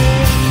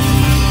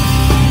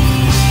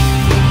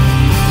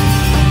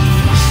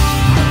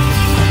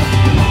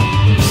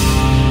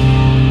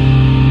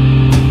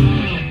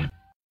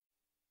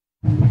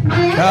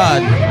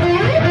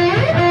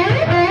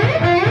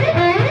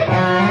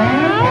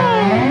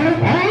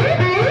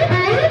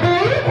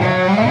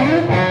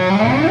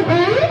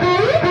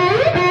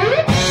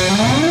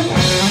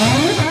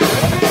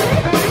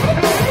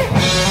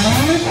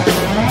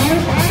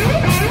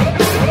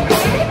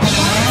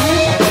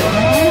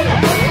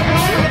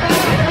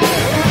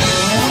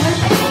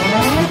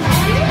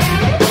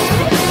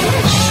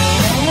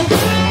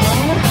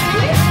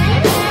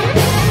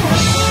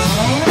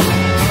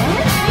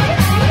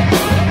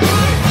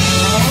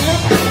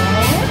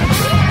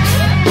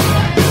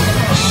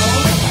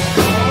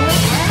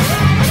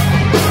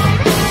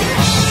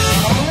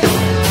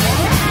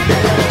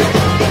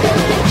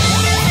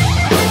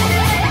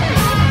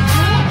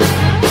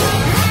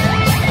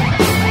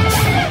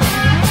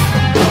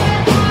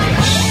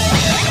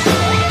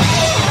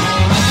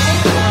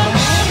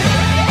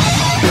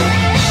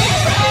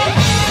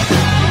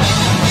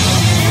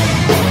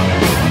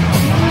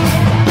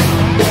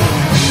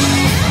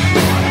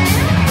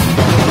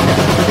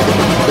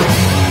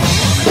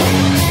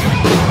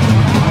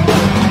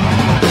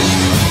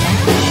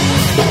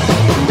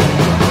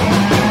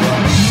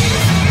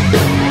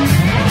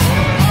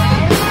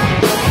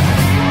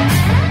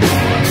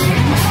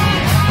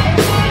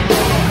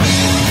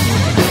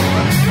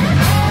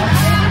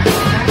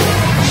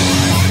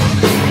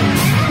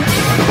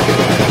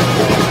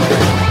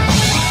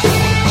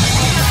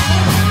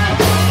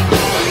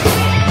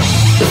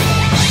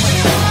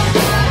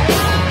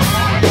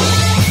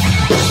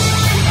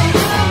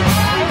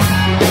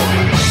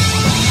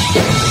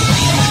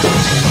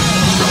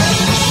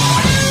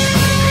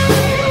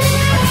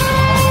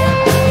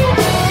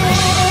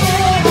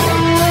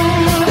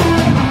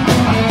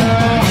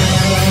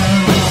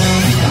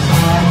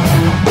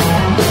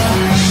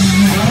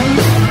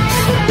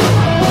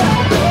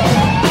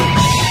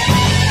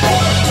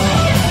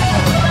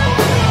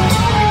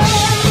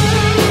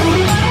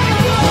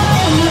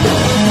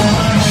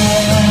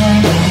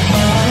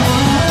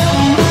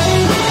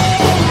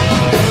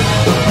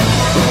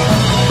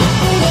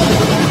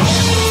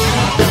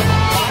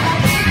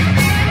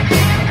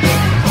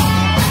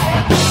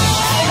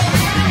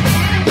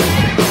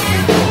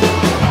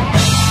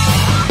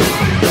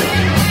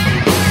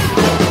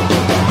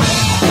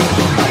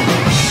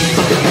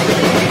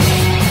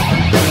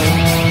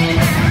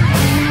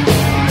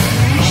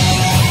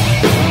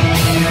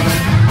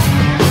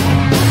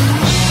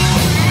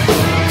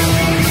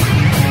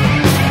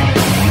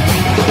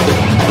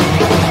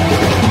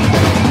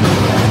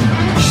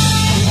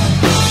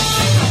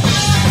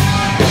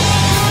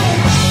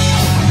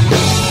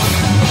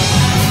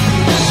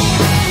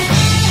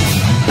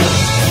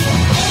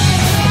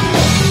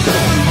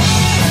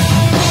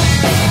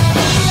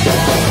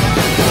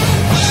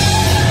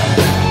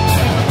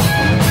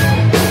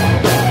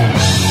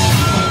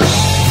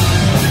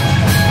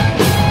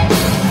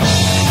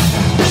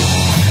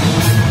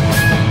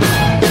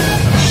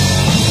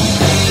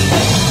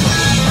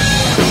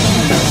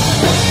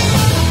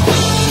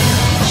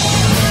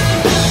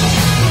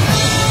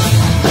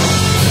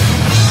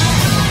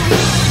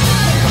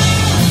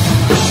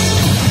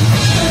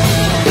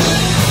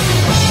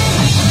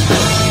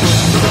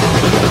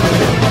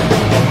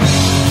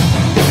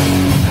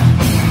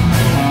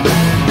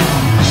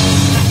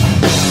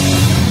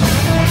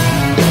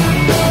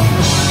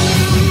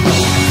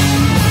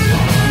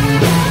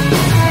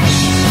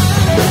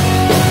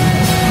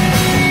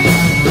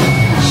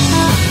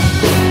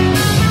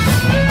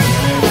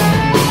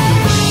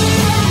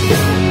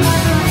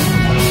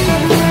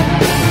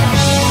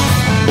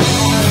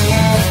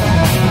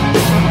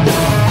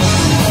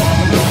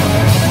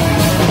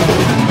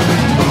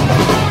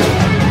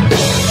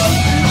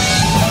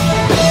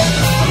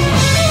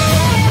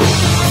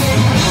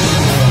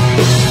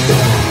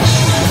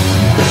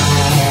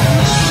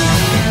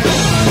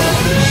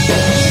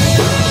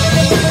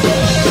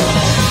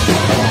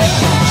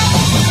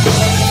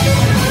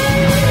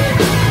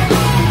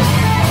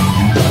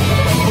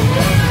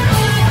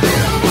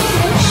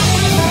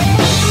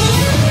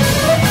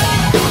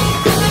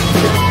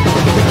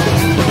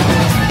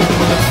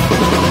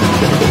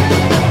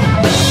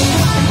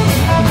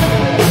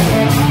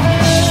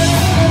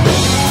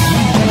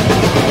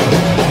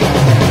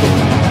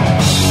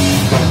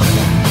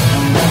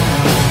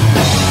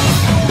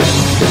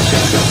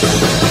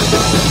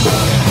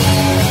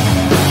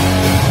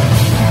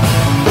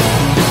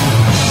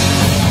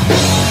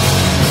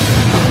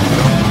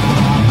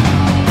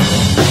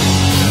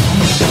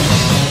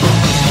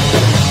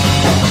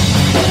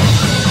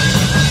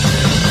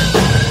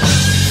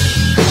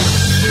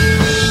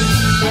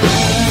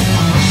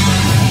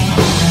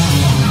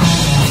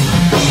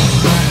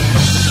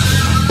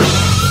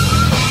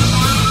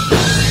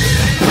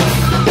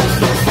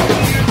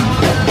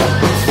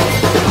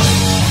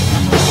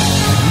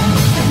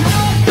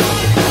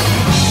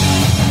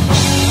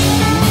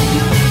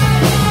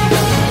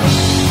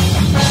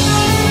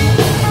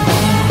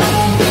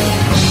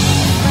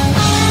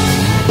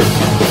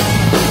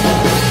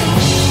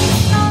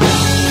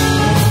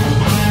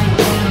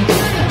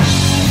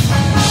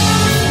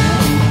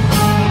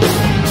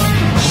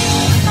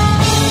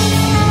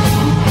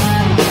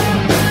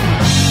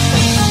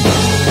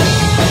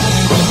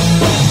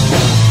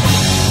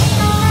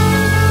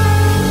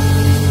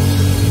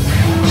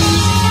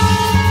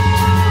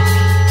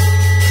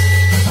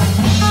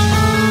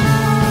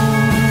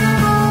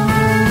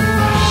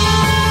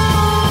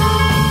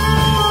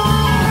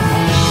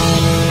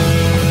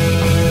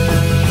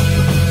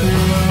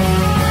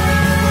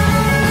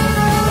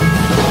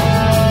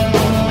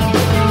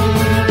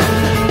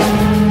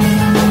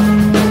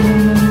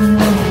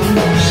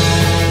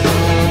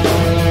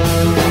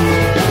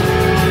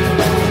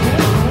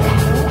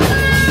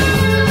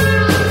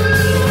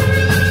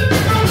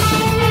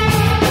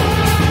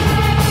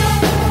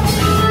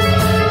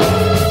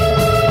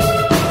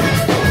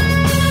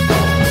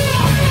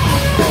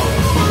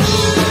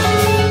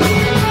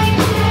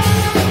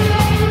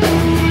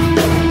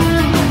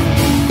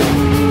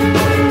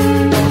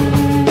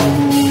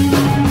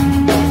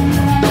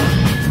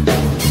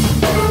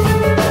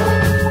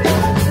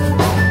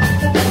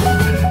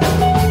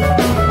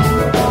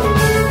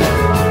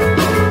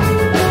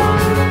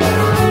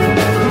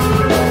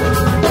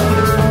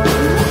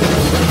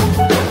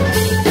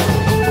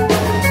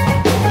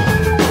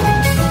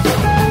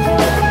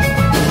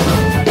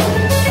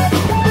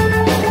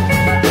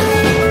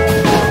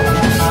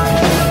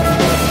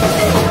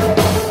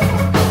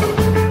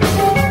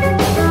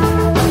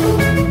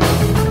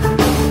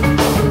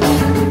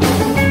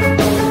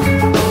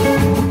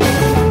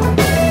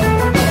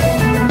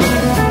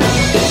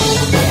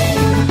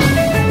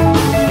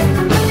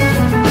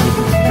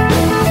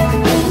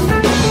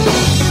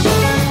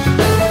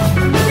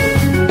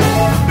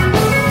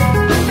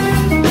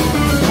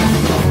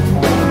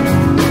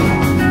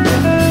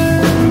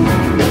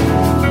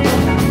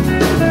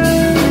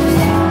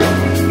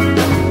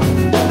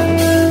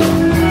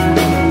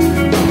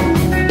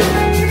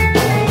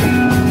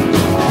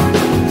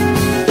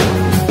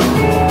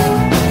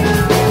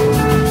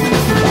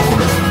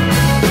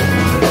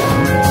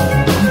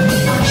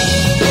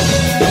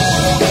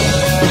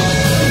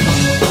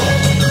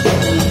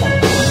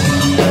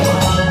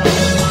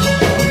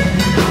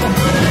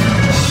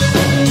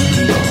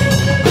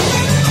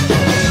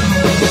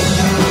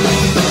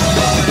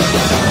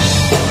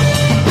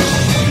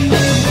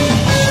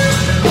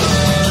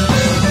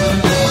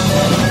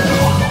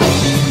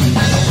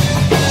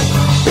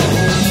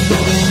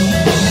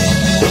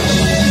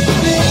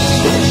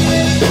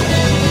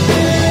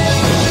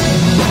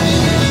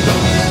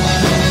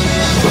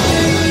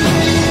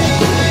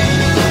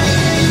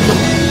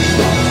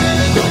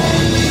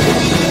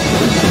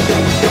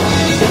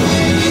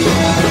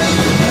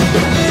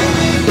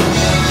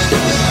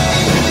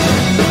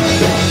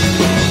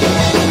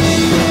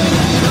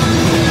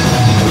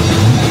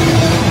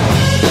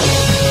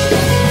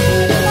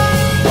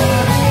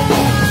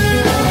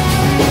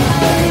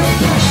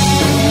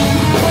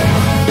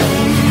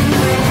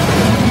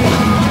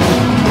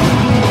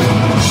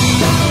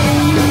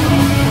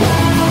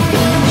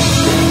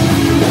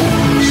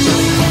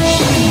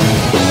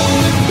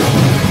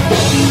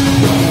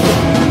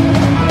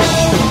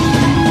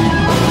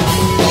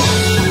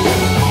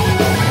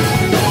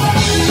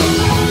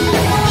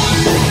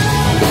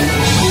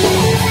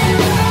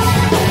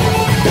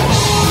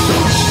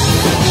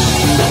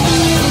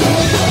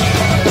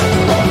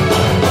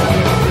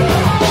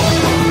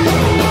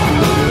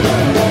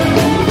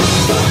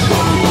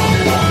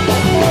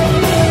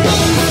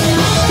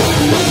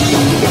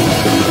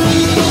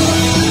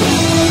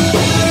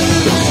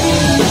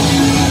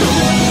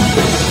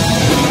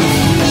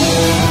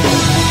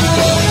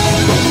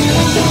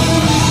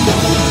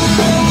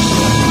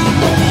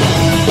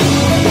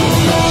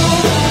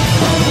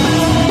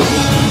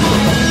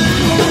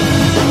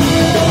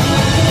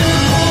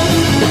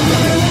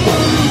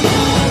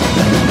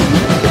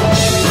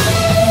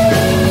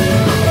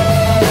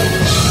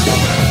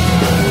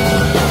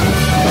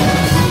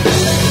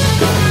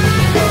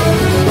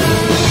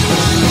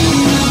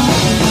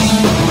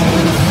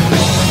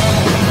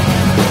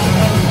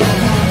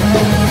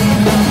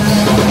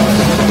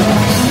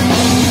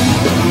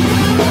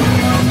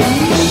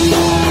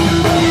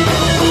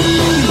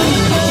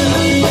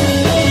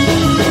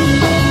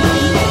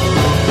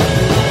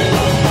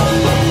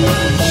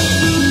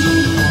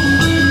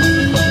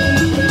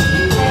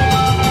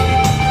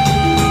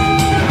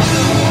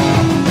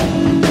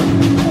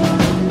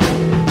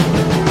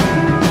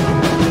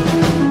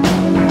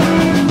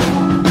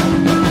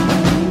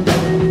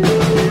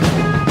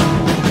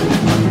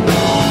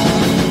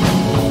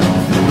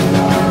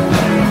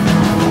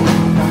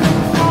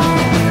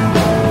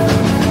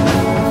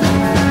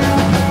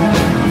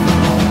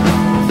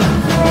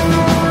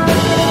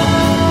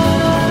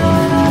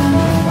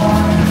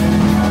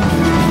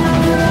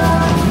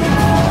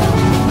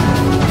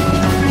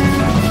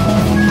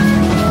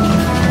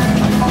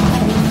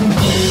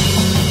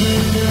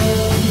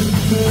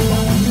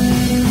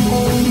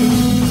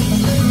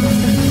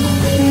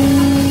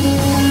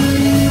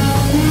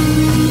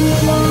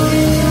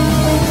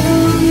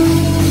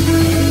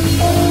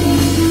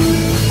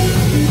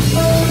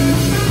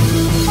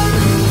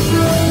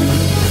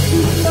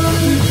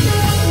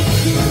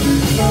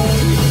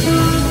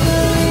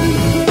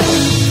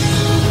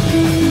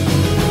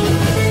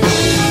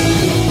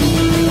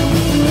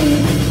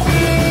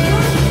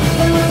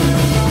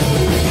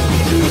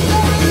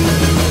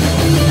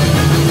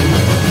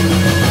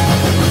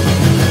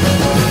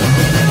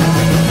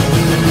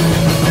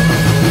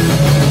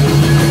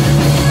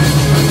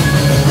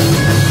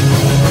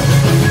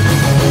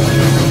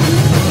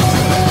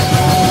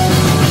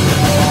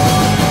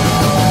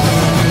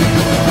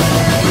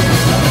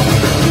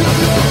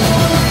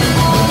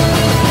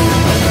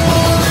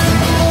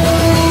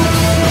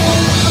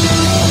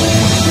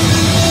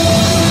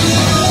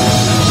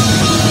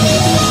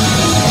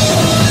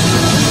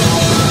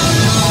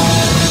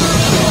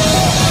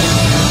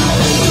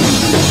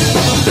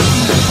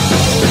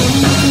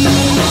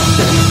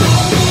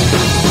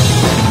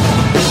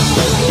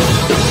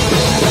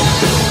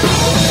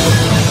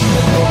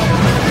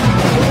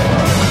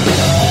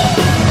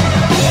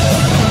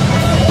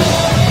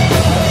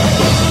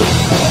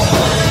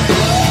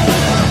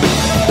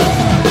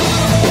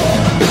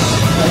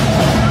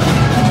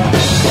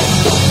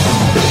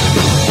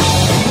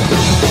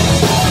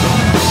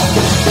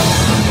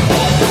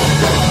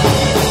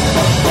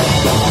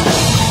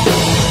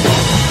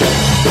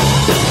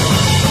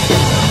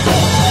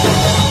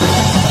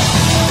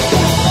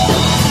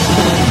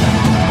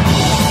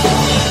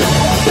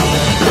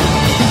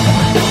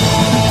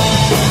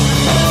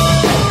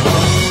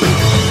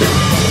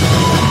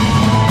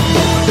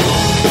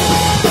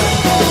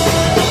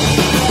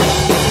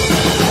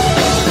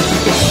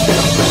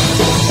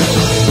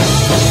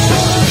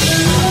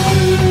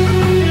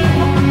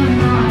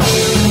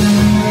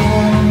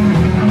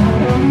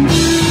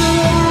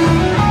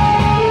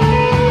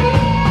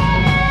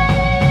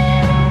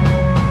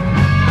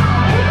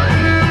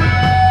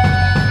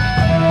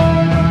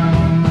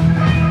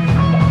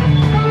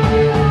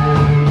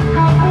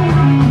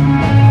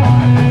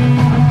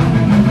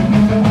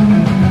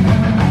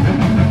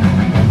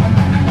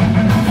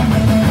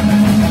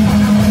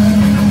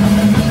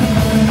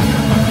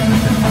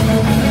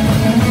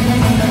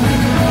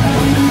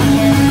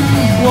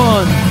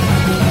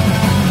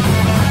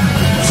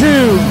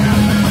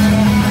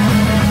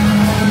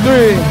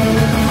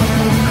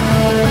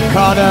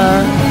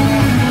 Conor.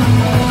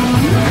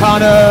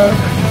 Conor.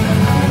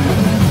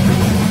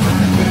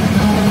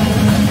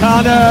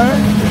 Conor.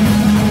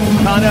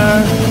 Conor.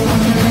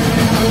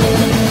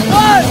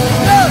 One,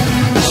 two.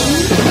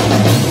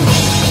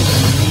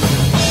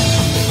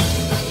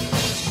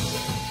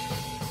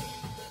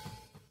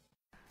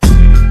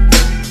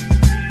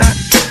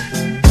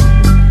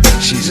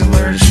 She's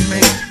allergic to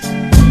me.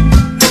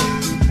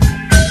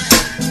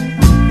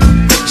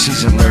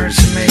 She's allergic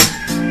to me.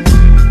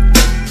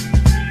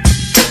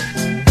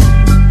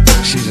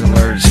 She's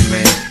allergic to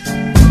me.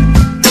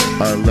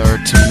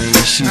 Alert to me.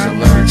 She's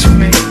allergic to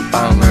me.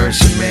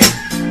 Allergic to me.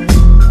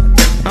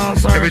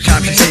 Every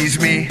time she sees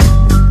me,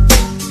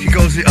 she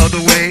goes the other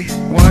way.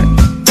 What?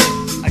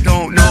 I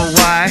don't know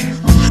why,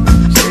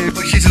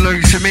 but she's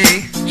allergic to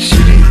me.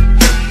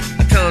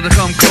 I tell her to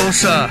come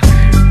closer.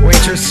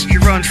 Waitress, she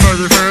runs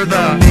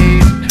further.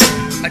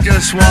 I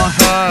just want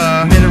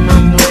her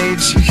minimum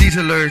wage. She's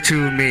allergic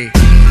to me.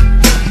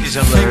 She's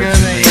allergic to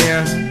me.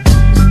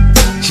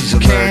 She's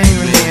allergic to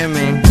me. Hear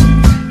me.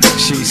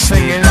 She's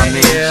singing in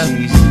the ear.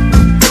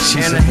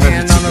 And a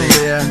hand on the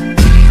rear.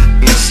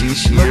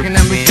 She's looking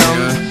at me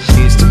dumb.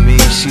 She's to me.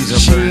 She's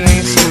allergic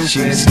to me. She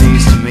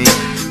sneezes to me.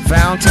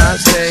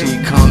 Valentine's Day. She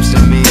comes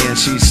to me and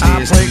she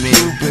sneezes to me.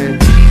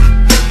 Cupid.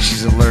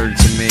 She's allergic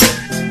to me.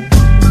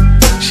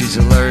 She's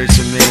allergic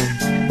to me.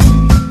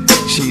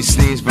 She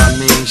sneezed by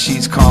me.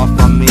 She's coughed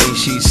by me.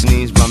 She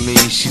sneezed by me.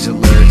 She's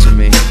allergic to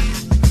me.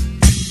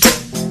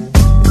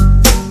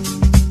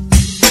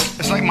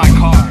 It's like my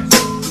car.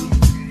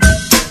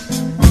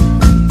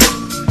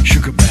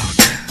 Sugar belt.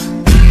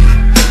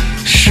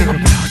 Sugar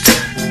belt.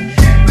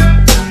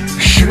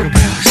 Sugar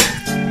belt.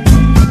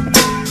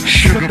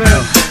 Sugar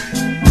belt.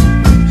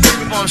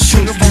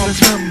 Sugar belt.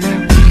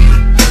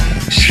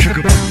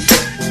 Sugar belt.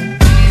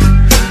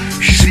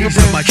 She sneezed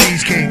on my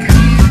cheesecake.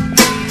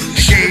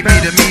 She gave me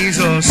the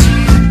measles.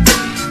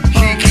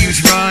 She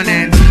keeps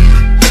running.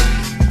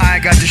 I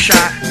got the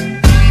shot.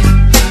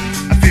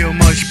 I feel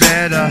much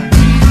better.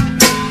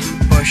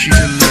 But she's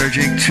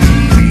allergic to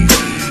me.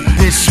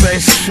 This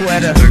space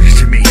sweater. She's allergic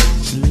to me.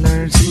 She's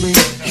allergic to me.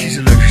 She's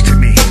allergic to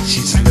me.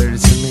 She's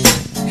allergic to me.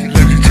 She's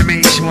allergic to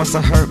me. She wants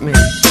to hurt me.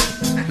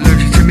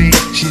 Allergic to me.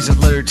 She's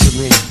allergic to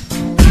me.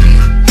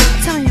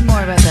 Tell me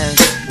more about those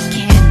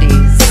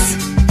candies.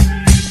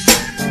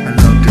 I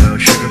love the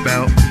sugar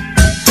belt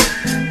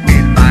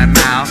in my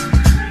mouth.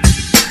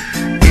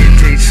 It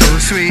tastes so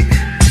sweet.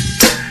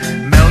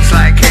 Melts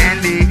like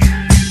candy.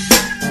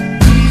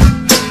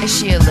 Is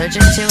she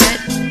allergic to it?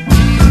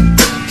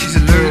 She's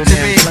allergic to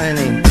me.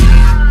 Plenty.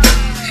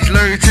 She's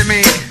allergic to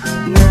me.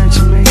 Allergic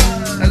to me.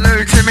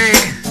 Allergic to me.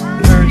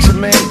 Allergic to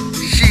me.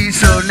 She's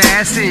so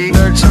nasty.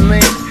 Allergic to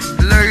me.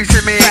 Allergic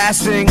to me.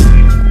 Fasting.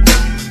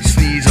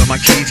 Sneeze on my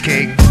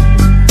cheesecake.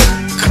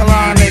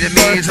 Colonic Give me the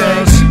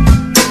measles.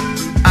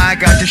 I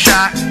got the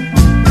shot.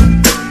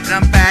 And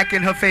I'm back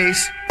in her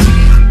face.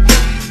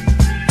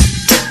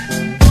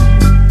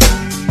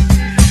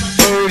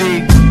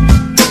 Booty.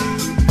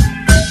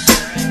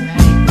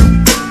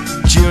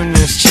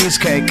 Junior's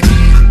cheesecake.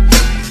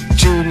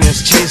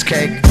 Junior's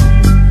cheesecake.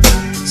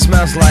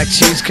 Smells like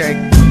cheesecake.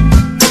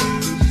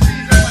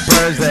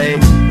 Birthday.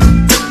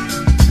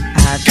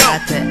 I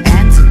got the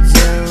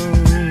antidote.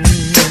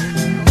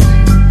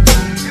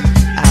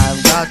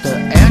 I've got the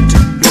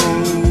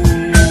antidote.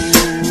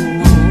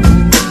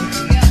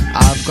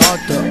 I've got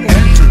the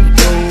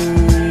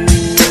antidote.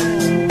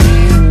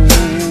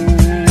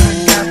 I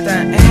got the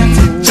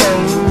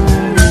antidote.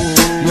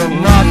 Your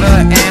mother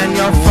and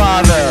your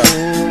father.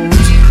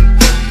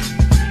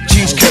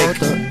 Cheesecake.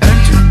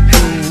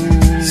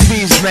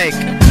 Speeds make.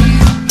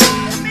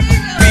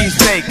 Bees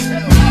make.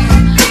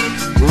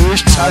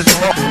 Wish I've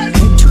got the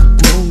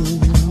antidote.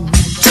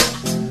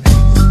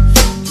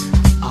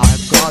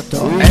 I've got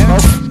the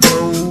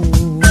antidote.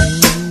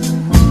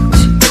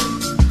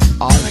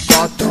 I've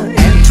got the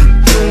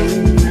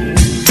antidote.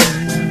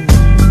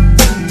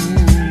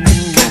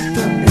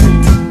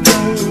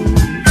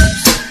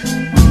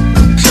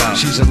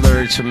 She's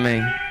allergic to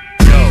me.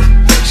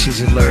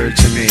 She's allergic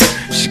to me.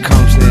 She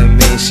comes near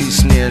me, she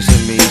sneers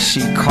at me,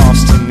 she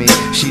coughs to me,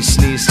 she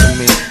sneezes to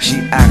me,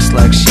 she acts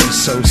like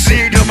she's so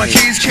sick to my me.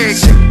 cheesecake.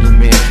 She's sick to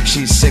me,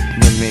 she's sick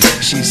to me,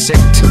 she's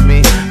sick to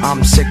me,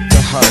 I'm sick to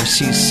her,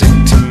 she's sick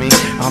to me,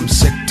 I'm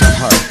sick to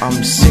her,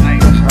 I'm sick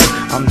to her,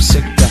 I'm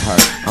sick to her,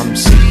 I'm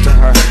sick to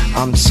her,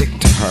 I'm sick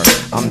to her,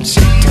 I'm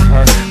sick to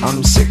her,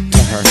 I'm sick to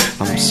her,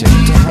 I'm sick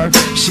to her,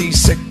 she's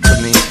sick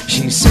to me,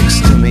 she's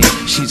 6 to me,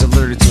 she's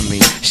allergic to me,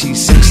 she's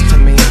 6 to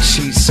me,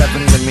 she's 7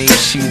 to me,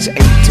 she's 8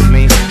 to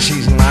me,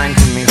 she's 9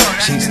 to me,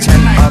 she's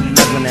 10,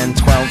 11, and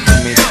 12 to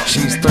me,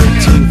 she's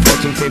 13,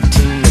 14,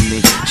 15 to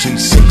me,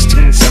 she's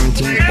 16,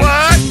 17,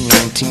 18,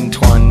 19,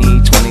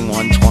 20,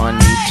 21,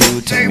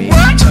 22 to me,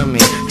 to me,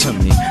 to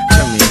me, to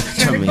me,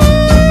 to me,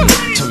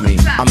 to me,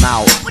 I'm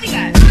out.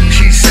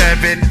 She's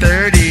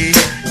 7:30,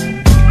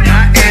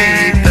 not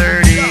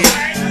 8:30.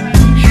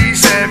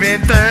 She's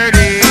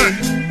 7:30,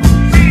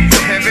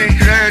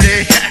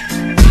 7:30.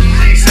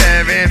 She's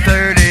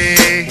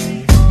 7:30.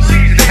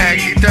 She's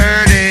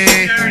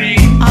 30.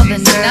 All the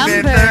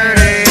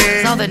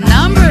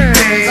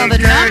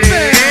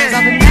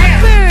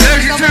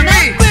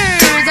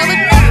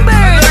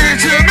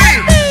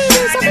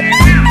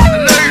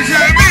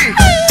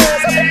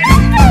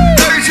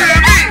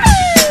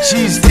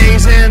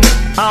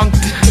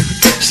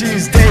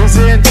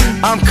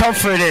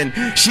comforting.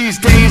 She's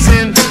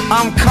dazing,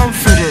 I'm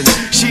comforting.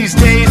 She's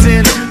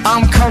dazing,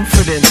 I'm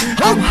comforting.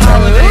 I'm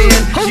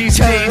holidaying, she's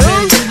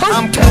dazing,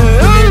 I'm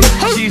comforting.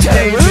 She's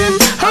dazing,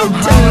 I'm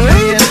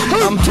holidaying,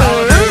 I'm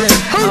holidaying,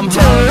 I'm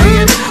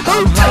holidaying,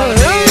 I'm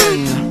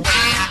holidaying.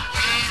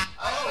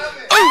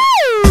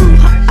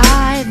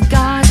 I've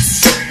got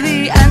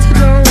the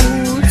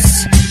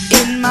antidotes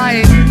in my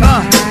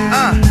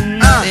hands.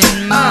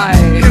 In my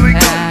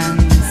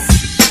hands.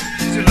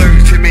 She's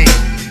allergic to me.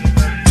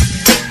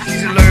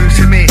 She's allergic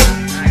to me.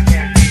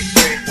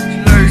 She's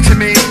allergic to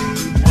me.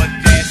 What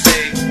do you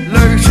say?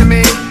 Allergic to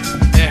me.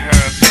 In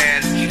her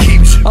pants. She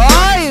keeps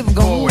I've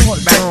got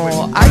backwards,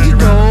 I running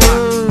around the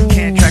know. block.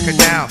 Can't track her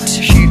down.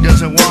 She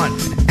doesn't want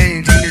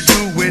anything to do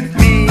with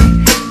me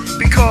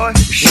because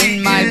she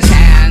In my is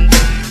pants.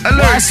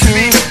 allergic to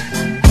me.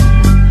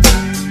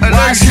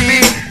 Allergic to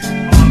me.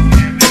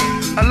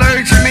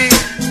 Allergic to me.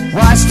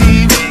 Why,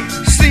 Steve?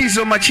 Steve's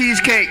on my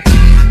cheesecake.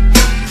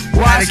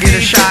 Why, Had to get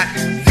a Steve? shot.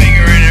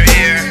 Finger in her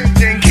ear.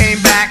 Then came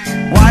back.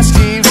 Why,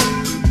 Steve?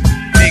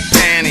 Big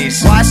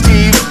panties. Why,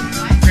 Steve?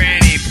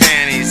 Granny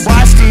panties.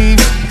 Why, Steve?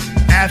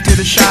 After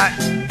the shot.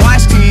 Why,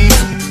 Steve?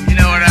 You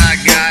know what I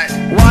got?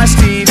 Why,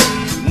 Steve?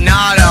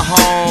 Nada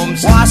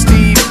Holmes. Why,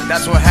 Steve?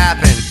 That's what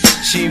happened.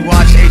 She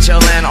watched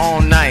HLN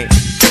all night.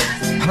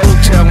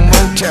 Hotel,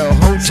 motel,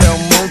 hotel,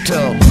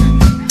 motel.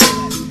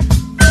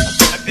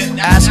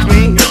 Ask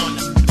me.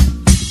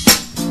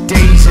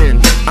 Dazing,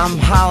 I'm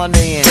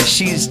holidaying.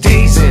 She's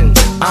dazing,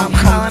 I'm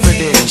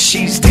confident.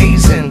 She's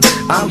dazing,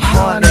 I'm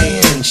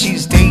holidaying.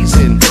 She's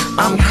dazing,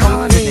 I'm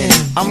confident.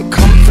 I'm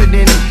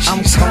confident.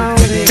 I'm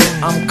confident.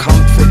 I'm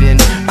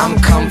confident. I'm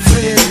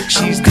confident.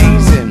 She's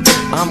dazing,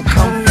 I'm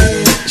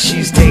confident.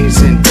 She's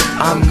dazing.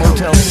 I'm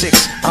Motel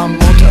 6. I'm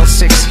Motel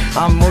 6.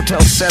 I'm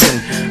Motel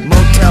 7.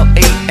 Motel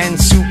 8 and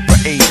Super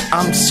 8.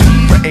 I'm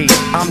Super 8.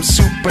 I'm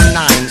Super 9.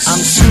 I'm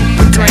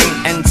Super 10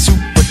 and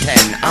Super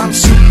 10. I'm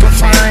super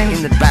fine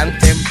in the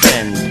Bantam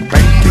Bend.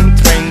 Ranking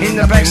train in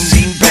the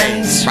backseat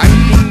bends.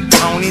 Ranking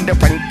down in the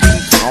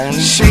ranking town.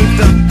 Shave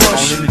the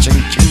bush in the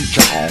ching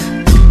jaw.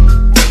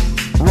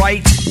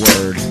 Right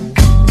word.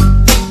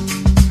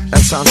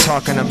 That's what I'm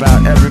talking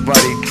about,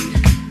 everybody.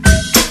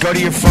 Go to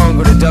your phone,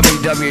 go to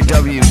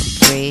www.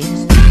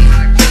 Please.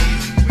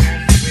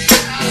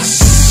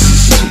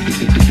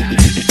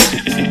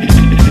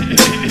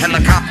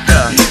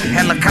 Helicopter,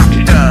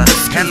 helicopter,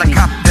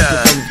 helicopter,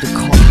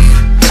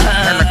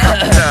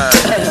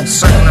 helicopter,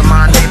 circling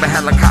my neighbor,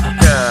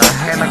 helicopter,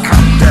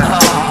 helicopter,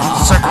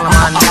 circling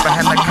my neighbor,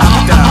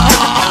 helicopter,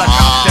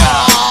 helicopter.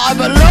 I'm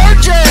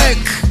allergic!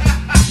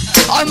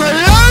 I'm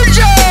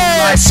allergic!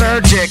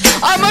 Lysergic!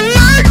 I'm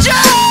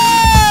allergic!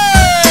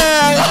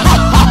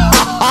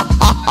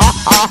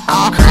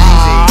 I'm crazy.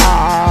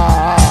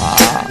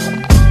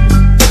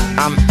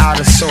 I'm out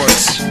of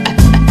sorts.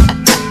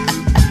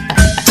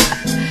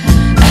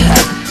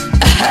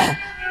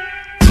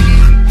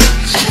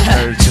 She's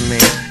allergic to me.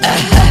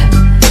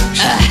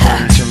 She's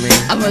allergic to me.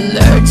 I'm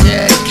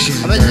allergic.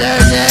 She's I'm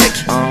allergic.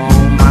 Oh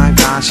my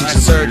God,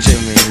 she's allergic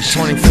to me. She's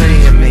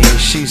 23 of me.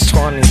 She's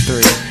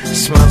 23.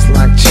 Smells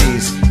like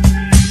cheese.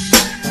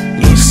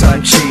 Eat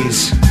some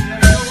cheese.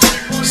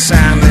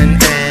 Salmon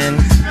and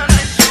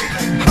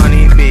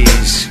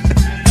honeybees.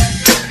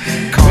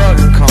 Cone.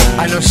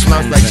 I know it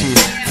smells like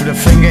cheese. Put a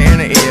finger in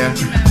the ear.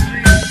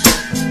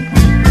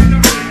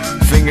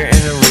 Finger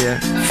in the rear.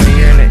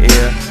 Finger in the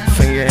ear.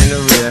 Finger in the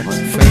rear.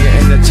 Finger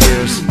in the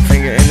tears.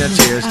 Finger in the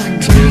tears.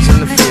 Tears in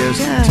the fears.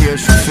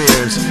 Tears for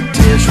fears.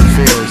 Tears for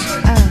fears.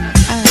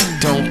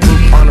 Don't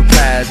poop on the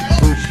pad.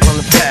 Poop on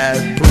the pad.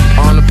 Poop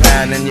on the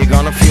pad and you're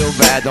gonna feel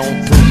bad.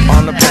 Don't poop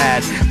on the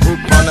pad. Poop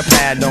on the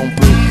pad. Don't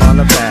poop on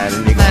the pad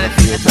and you're gonna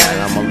feel bad.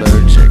 I'm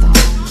allergic.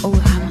 Oh,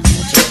 I'm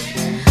allergic.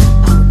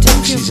 Oh,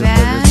 don't feel She's bad.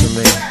 allergic to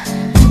me.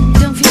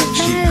 Don't feel bad.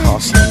 She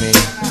costing me.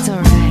 It's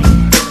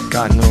alright.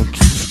 Got no.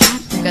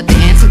 Got the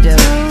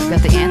antidote. Got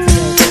the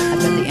antidote.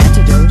 I've got the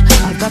antidote.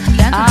 I've got the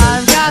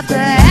antidote. I've got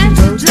the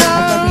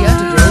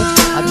antidote.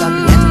 I've got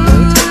the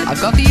antidote. I've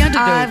got the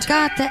antidote. I've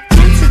got the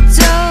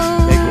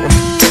antidote.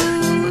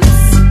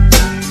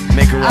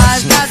 Make her watch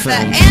I've got the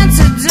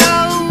antidote.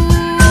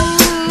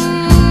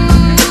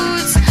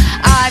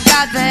 I've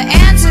got the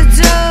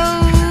antidote.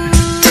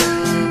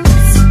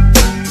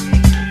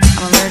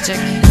 I'm allergic.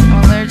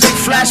 I'm allergic.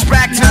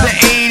 Flashback to the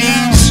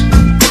 80s.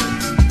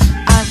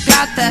 I've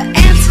got the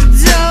antidote.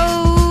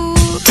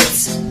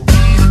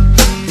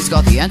 He's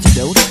got the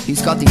antidote.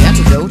 He's got the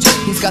antidote.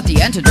 He's got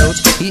the antidote.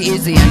 He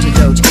is the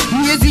antidote.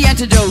 He is the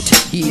antidote.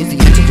 He is the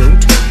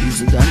antidote. He's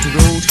the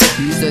antidote.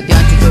 He is the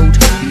antidote.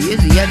 He is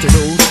the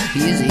antidote.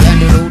 He is the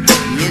antidote.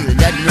 He is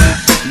the antidote.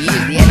 He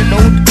is the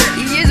antidote.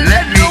 He is the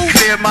Let me antidote.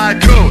 clear my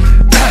throat.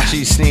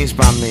 She sneezed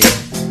by me.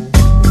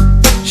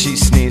 She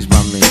sneezed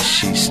by me.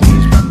 She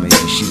sneezed by me.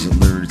 She's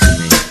allergic to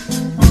me.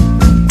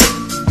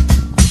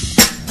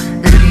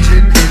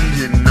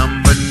 Engine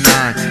number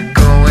 9,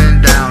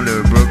 going down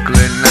to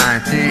Brooklyn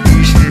 9. The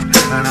East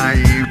and I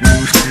eat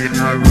roosted.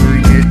 Her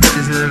ruined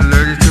is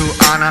allergic to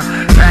Anna.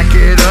 Back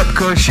it up,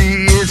 cause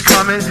she is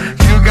coming.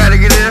 You gotta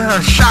get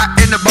her shot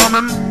in the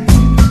bum.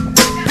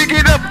 Pick it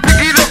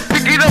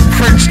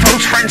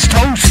French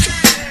toast.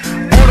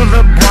 Order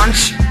the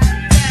brunch.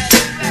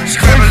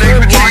 Scrambled egg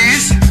with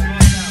cheese.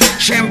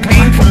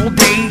 Champagne for all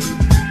day.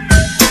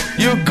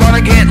 You're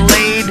gonna get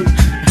laid.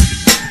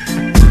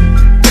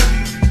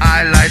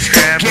 I like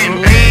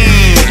scrambled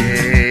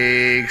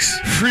eggs.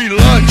 Free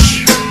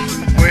lunch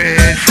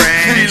with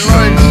French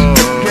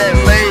toast. Get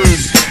laid.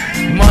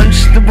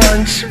 Munch the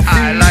bunch.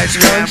 I like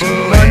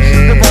scrambled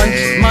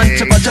eggs.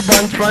 Munch a bunch of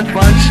bunch,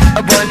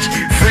 a bunch.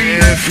 Free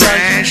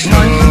French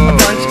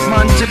toast.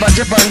 Munch a bunch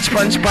of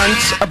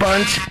bunch, a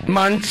bunch.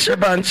 Munch a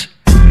bunch.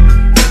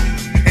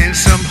 And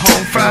some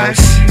home fries.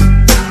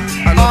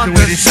 I love the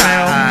way they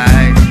sound.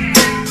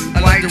 I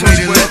like the way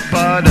they look,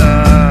 but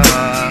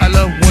I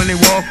love when they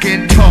walk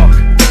and talk.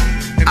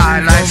 I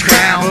like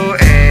scrambled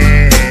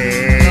eggs.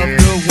 Love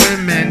the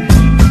women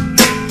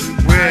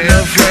with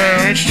the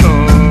French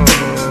toast.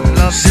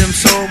 Love them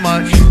so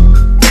much.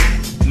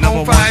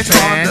 Number one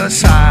fan on the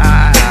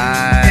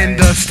side. In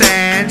the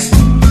stands.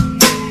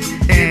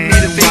 In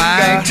the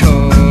white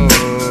toast.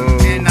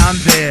 And I'm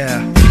there.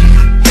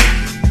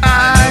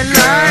 I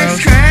like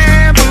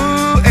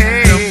scrambled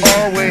eggs.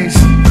 Always.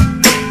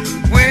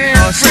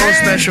 With so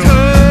special.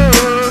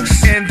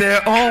 Toast. In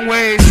their own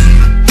ways.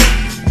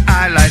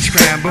 I like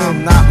scrambled.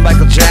 I'm not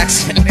Michael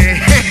Jackson.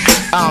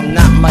 I'm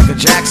not Michael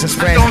Jackson.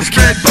 Spread don't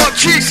spread butt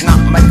cheeks. Not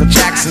Michael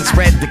Jackson.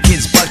 Spread the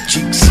kids' butt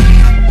cheeks.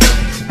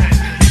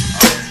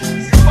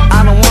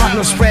 I don't want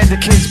no spread the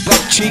kids'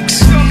 butt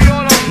cheeks.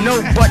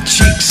 No butt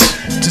cheeks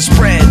to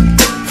spread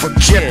for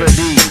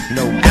Jeopardy.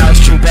 No Alex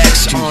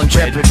Trebek's on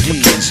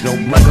Jeopardy. No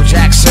Michael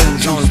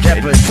Jackson's on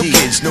Jeopardy.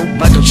 No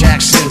Michael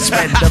Jackson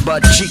spread the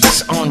butt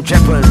cheeks on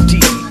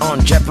Jeopardy. On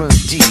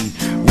Jeopardy.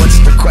 What's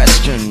the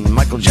question,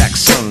 Michael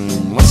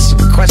Jackson? What's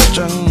the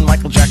question,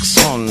 Michael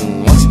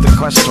Jackson? What's the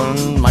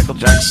question, Michael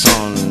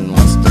Jackson?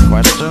 What's the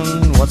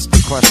question? What's the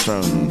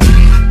question?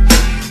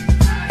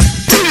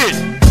 Hit it,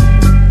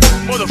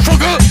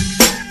 motherfucker!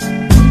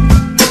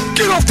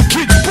 Get off the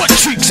kid's butt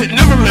cheeks at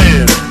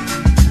Neverland!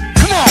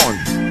 Come on!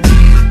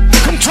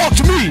 Come talk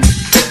to me!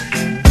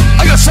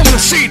 I got something to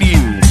say to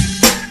you!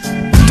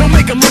 Don't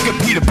make a look at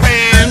Peter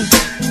Pan!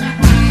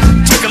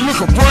 Take a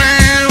look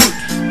around!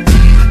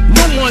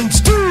 No one's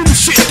doing the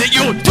shit that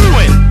you're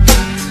doing!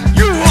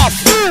 You are a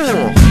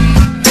fool!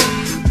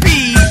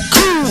 Be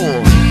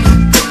cool!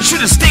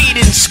 Should've stayed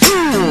in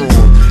school!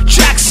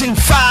 Jackson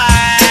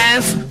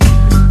 5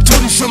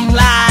 told you some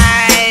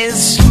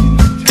lies!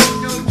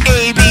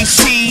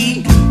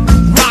 ABC,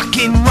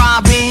 Rockin'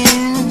 Robin.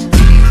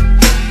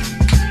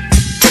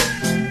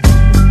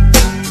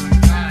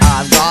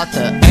 I've got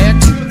the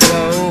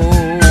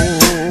antidote.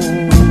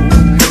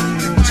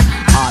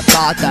 I've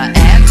got the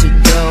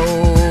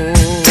antidote.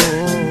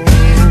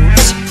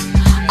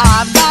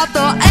 I've got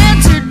the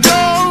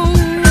antidote.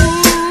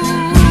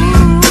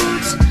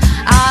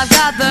 I've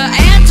got the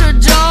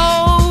antidote.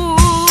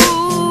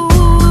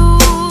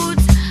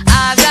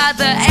 I've got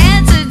the antidote.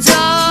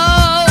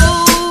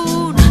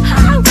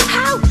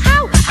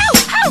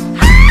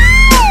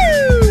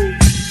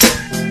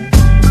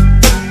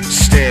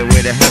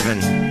 Stairway to heaven.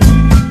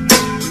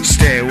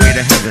 Stairway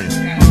to heaven.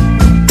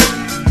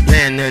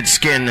 Leonard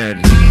Skinner.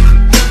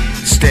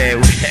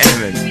 Stairway to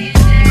heaven.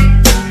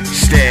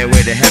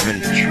 Stairway to heaven.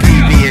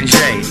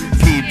 PB&J.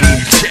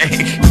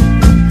 PB&J.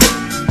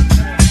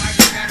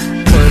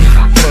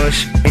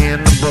 Push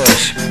in the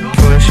bush.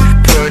 Push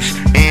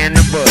in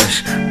the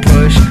bush.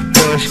 Push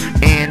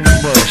in the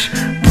bush.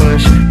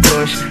 Push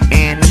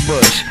in the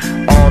bush.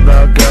 All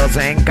the girls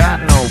ain't got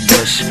no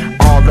bush.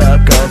 All the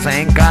girls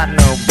ain't got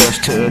no bush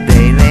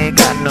today. They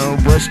got no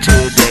bush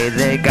today.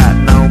 They got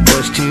no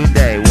bush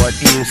today. What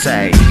you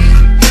say?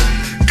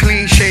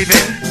 Clean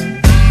shaven.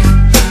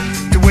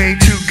 The way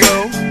to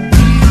go.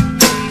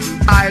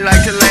 I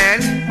like to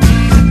land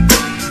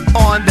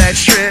on that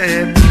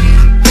strip.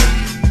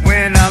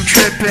 When I'm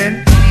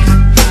tripping,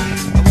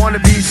 I wanna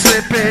be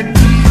slipping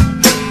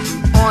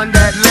on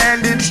that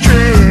landing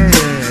strip.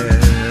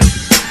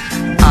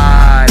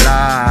 I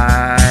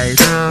like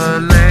the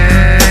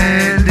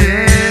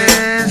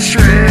landing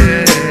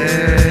strip.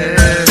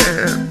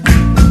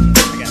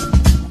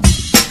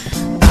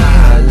 I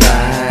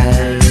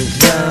like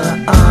the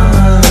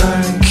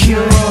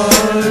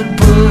uncured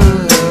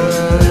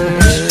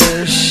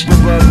bush.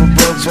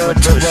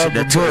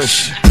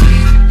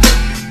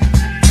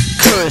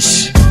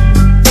 Kush.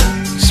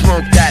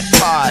 Smoke that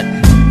pot.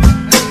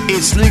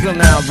 It's legal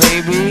now,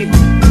 baby.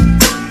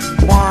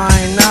 Why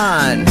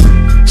not?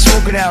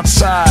 Smoke it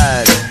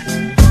outside.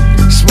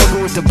 Smoke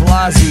it with de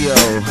Blasio.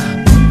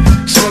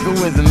 Smoke it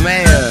with the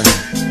mayor.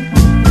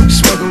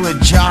 Smoke it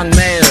with John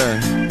Mayer.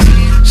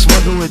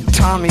 Smoke it with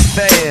Tommy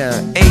Thayer.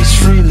 Ace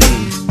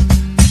Frehley.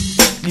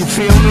 You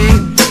feel me?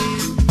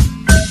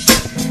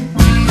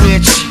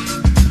 Bitch.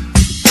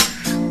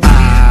 I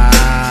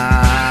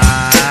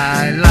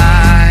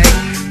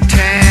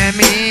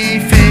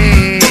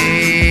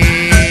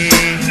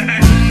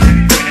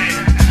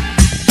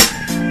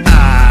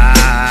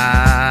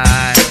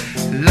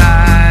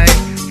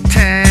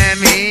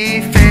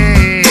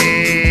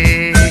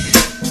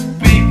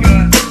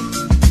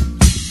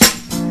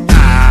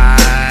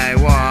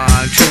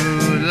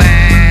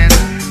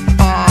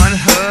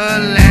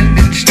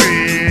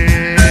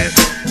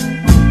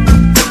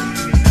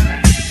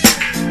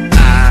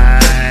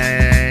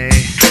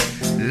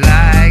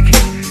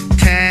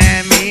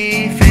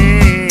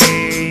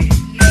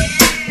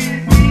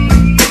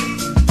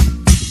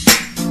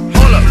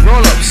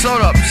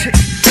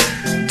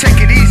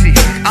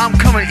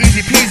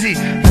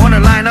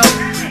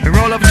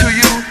all up to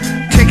you.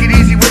 Take it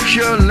easy with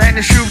your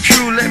landing shoe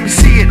true. Let me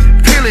see it,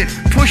 feel it,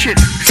 push it,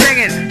 sing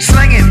it,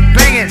 slang it,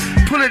 bang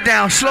it, pull it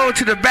down, slow it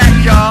to the back,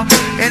 y'all.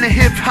 In the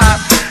hip hop,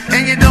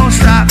 and you don't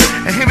stop.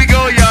 And here we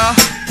go, y'all.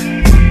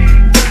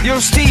 Yo,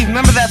 Steve,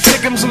 remember that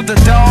Thickums with the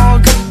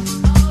dog?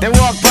 They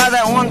walked by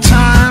that one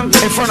time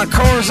in front of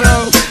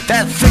Corzo.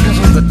 That Thickums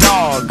with the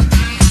dog.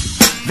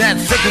 That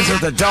Thickums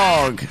with the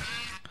dog.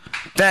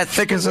 That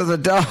Thickums with the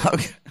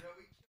dog.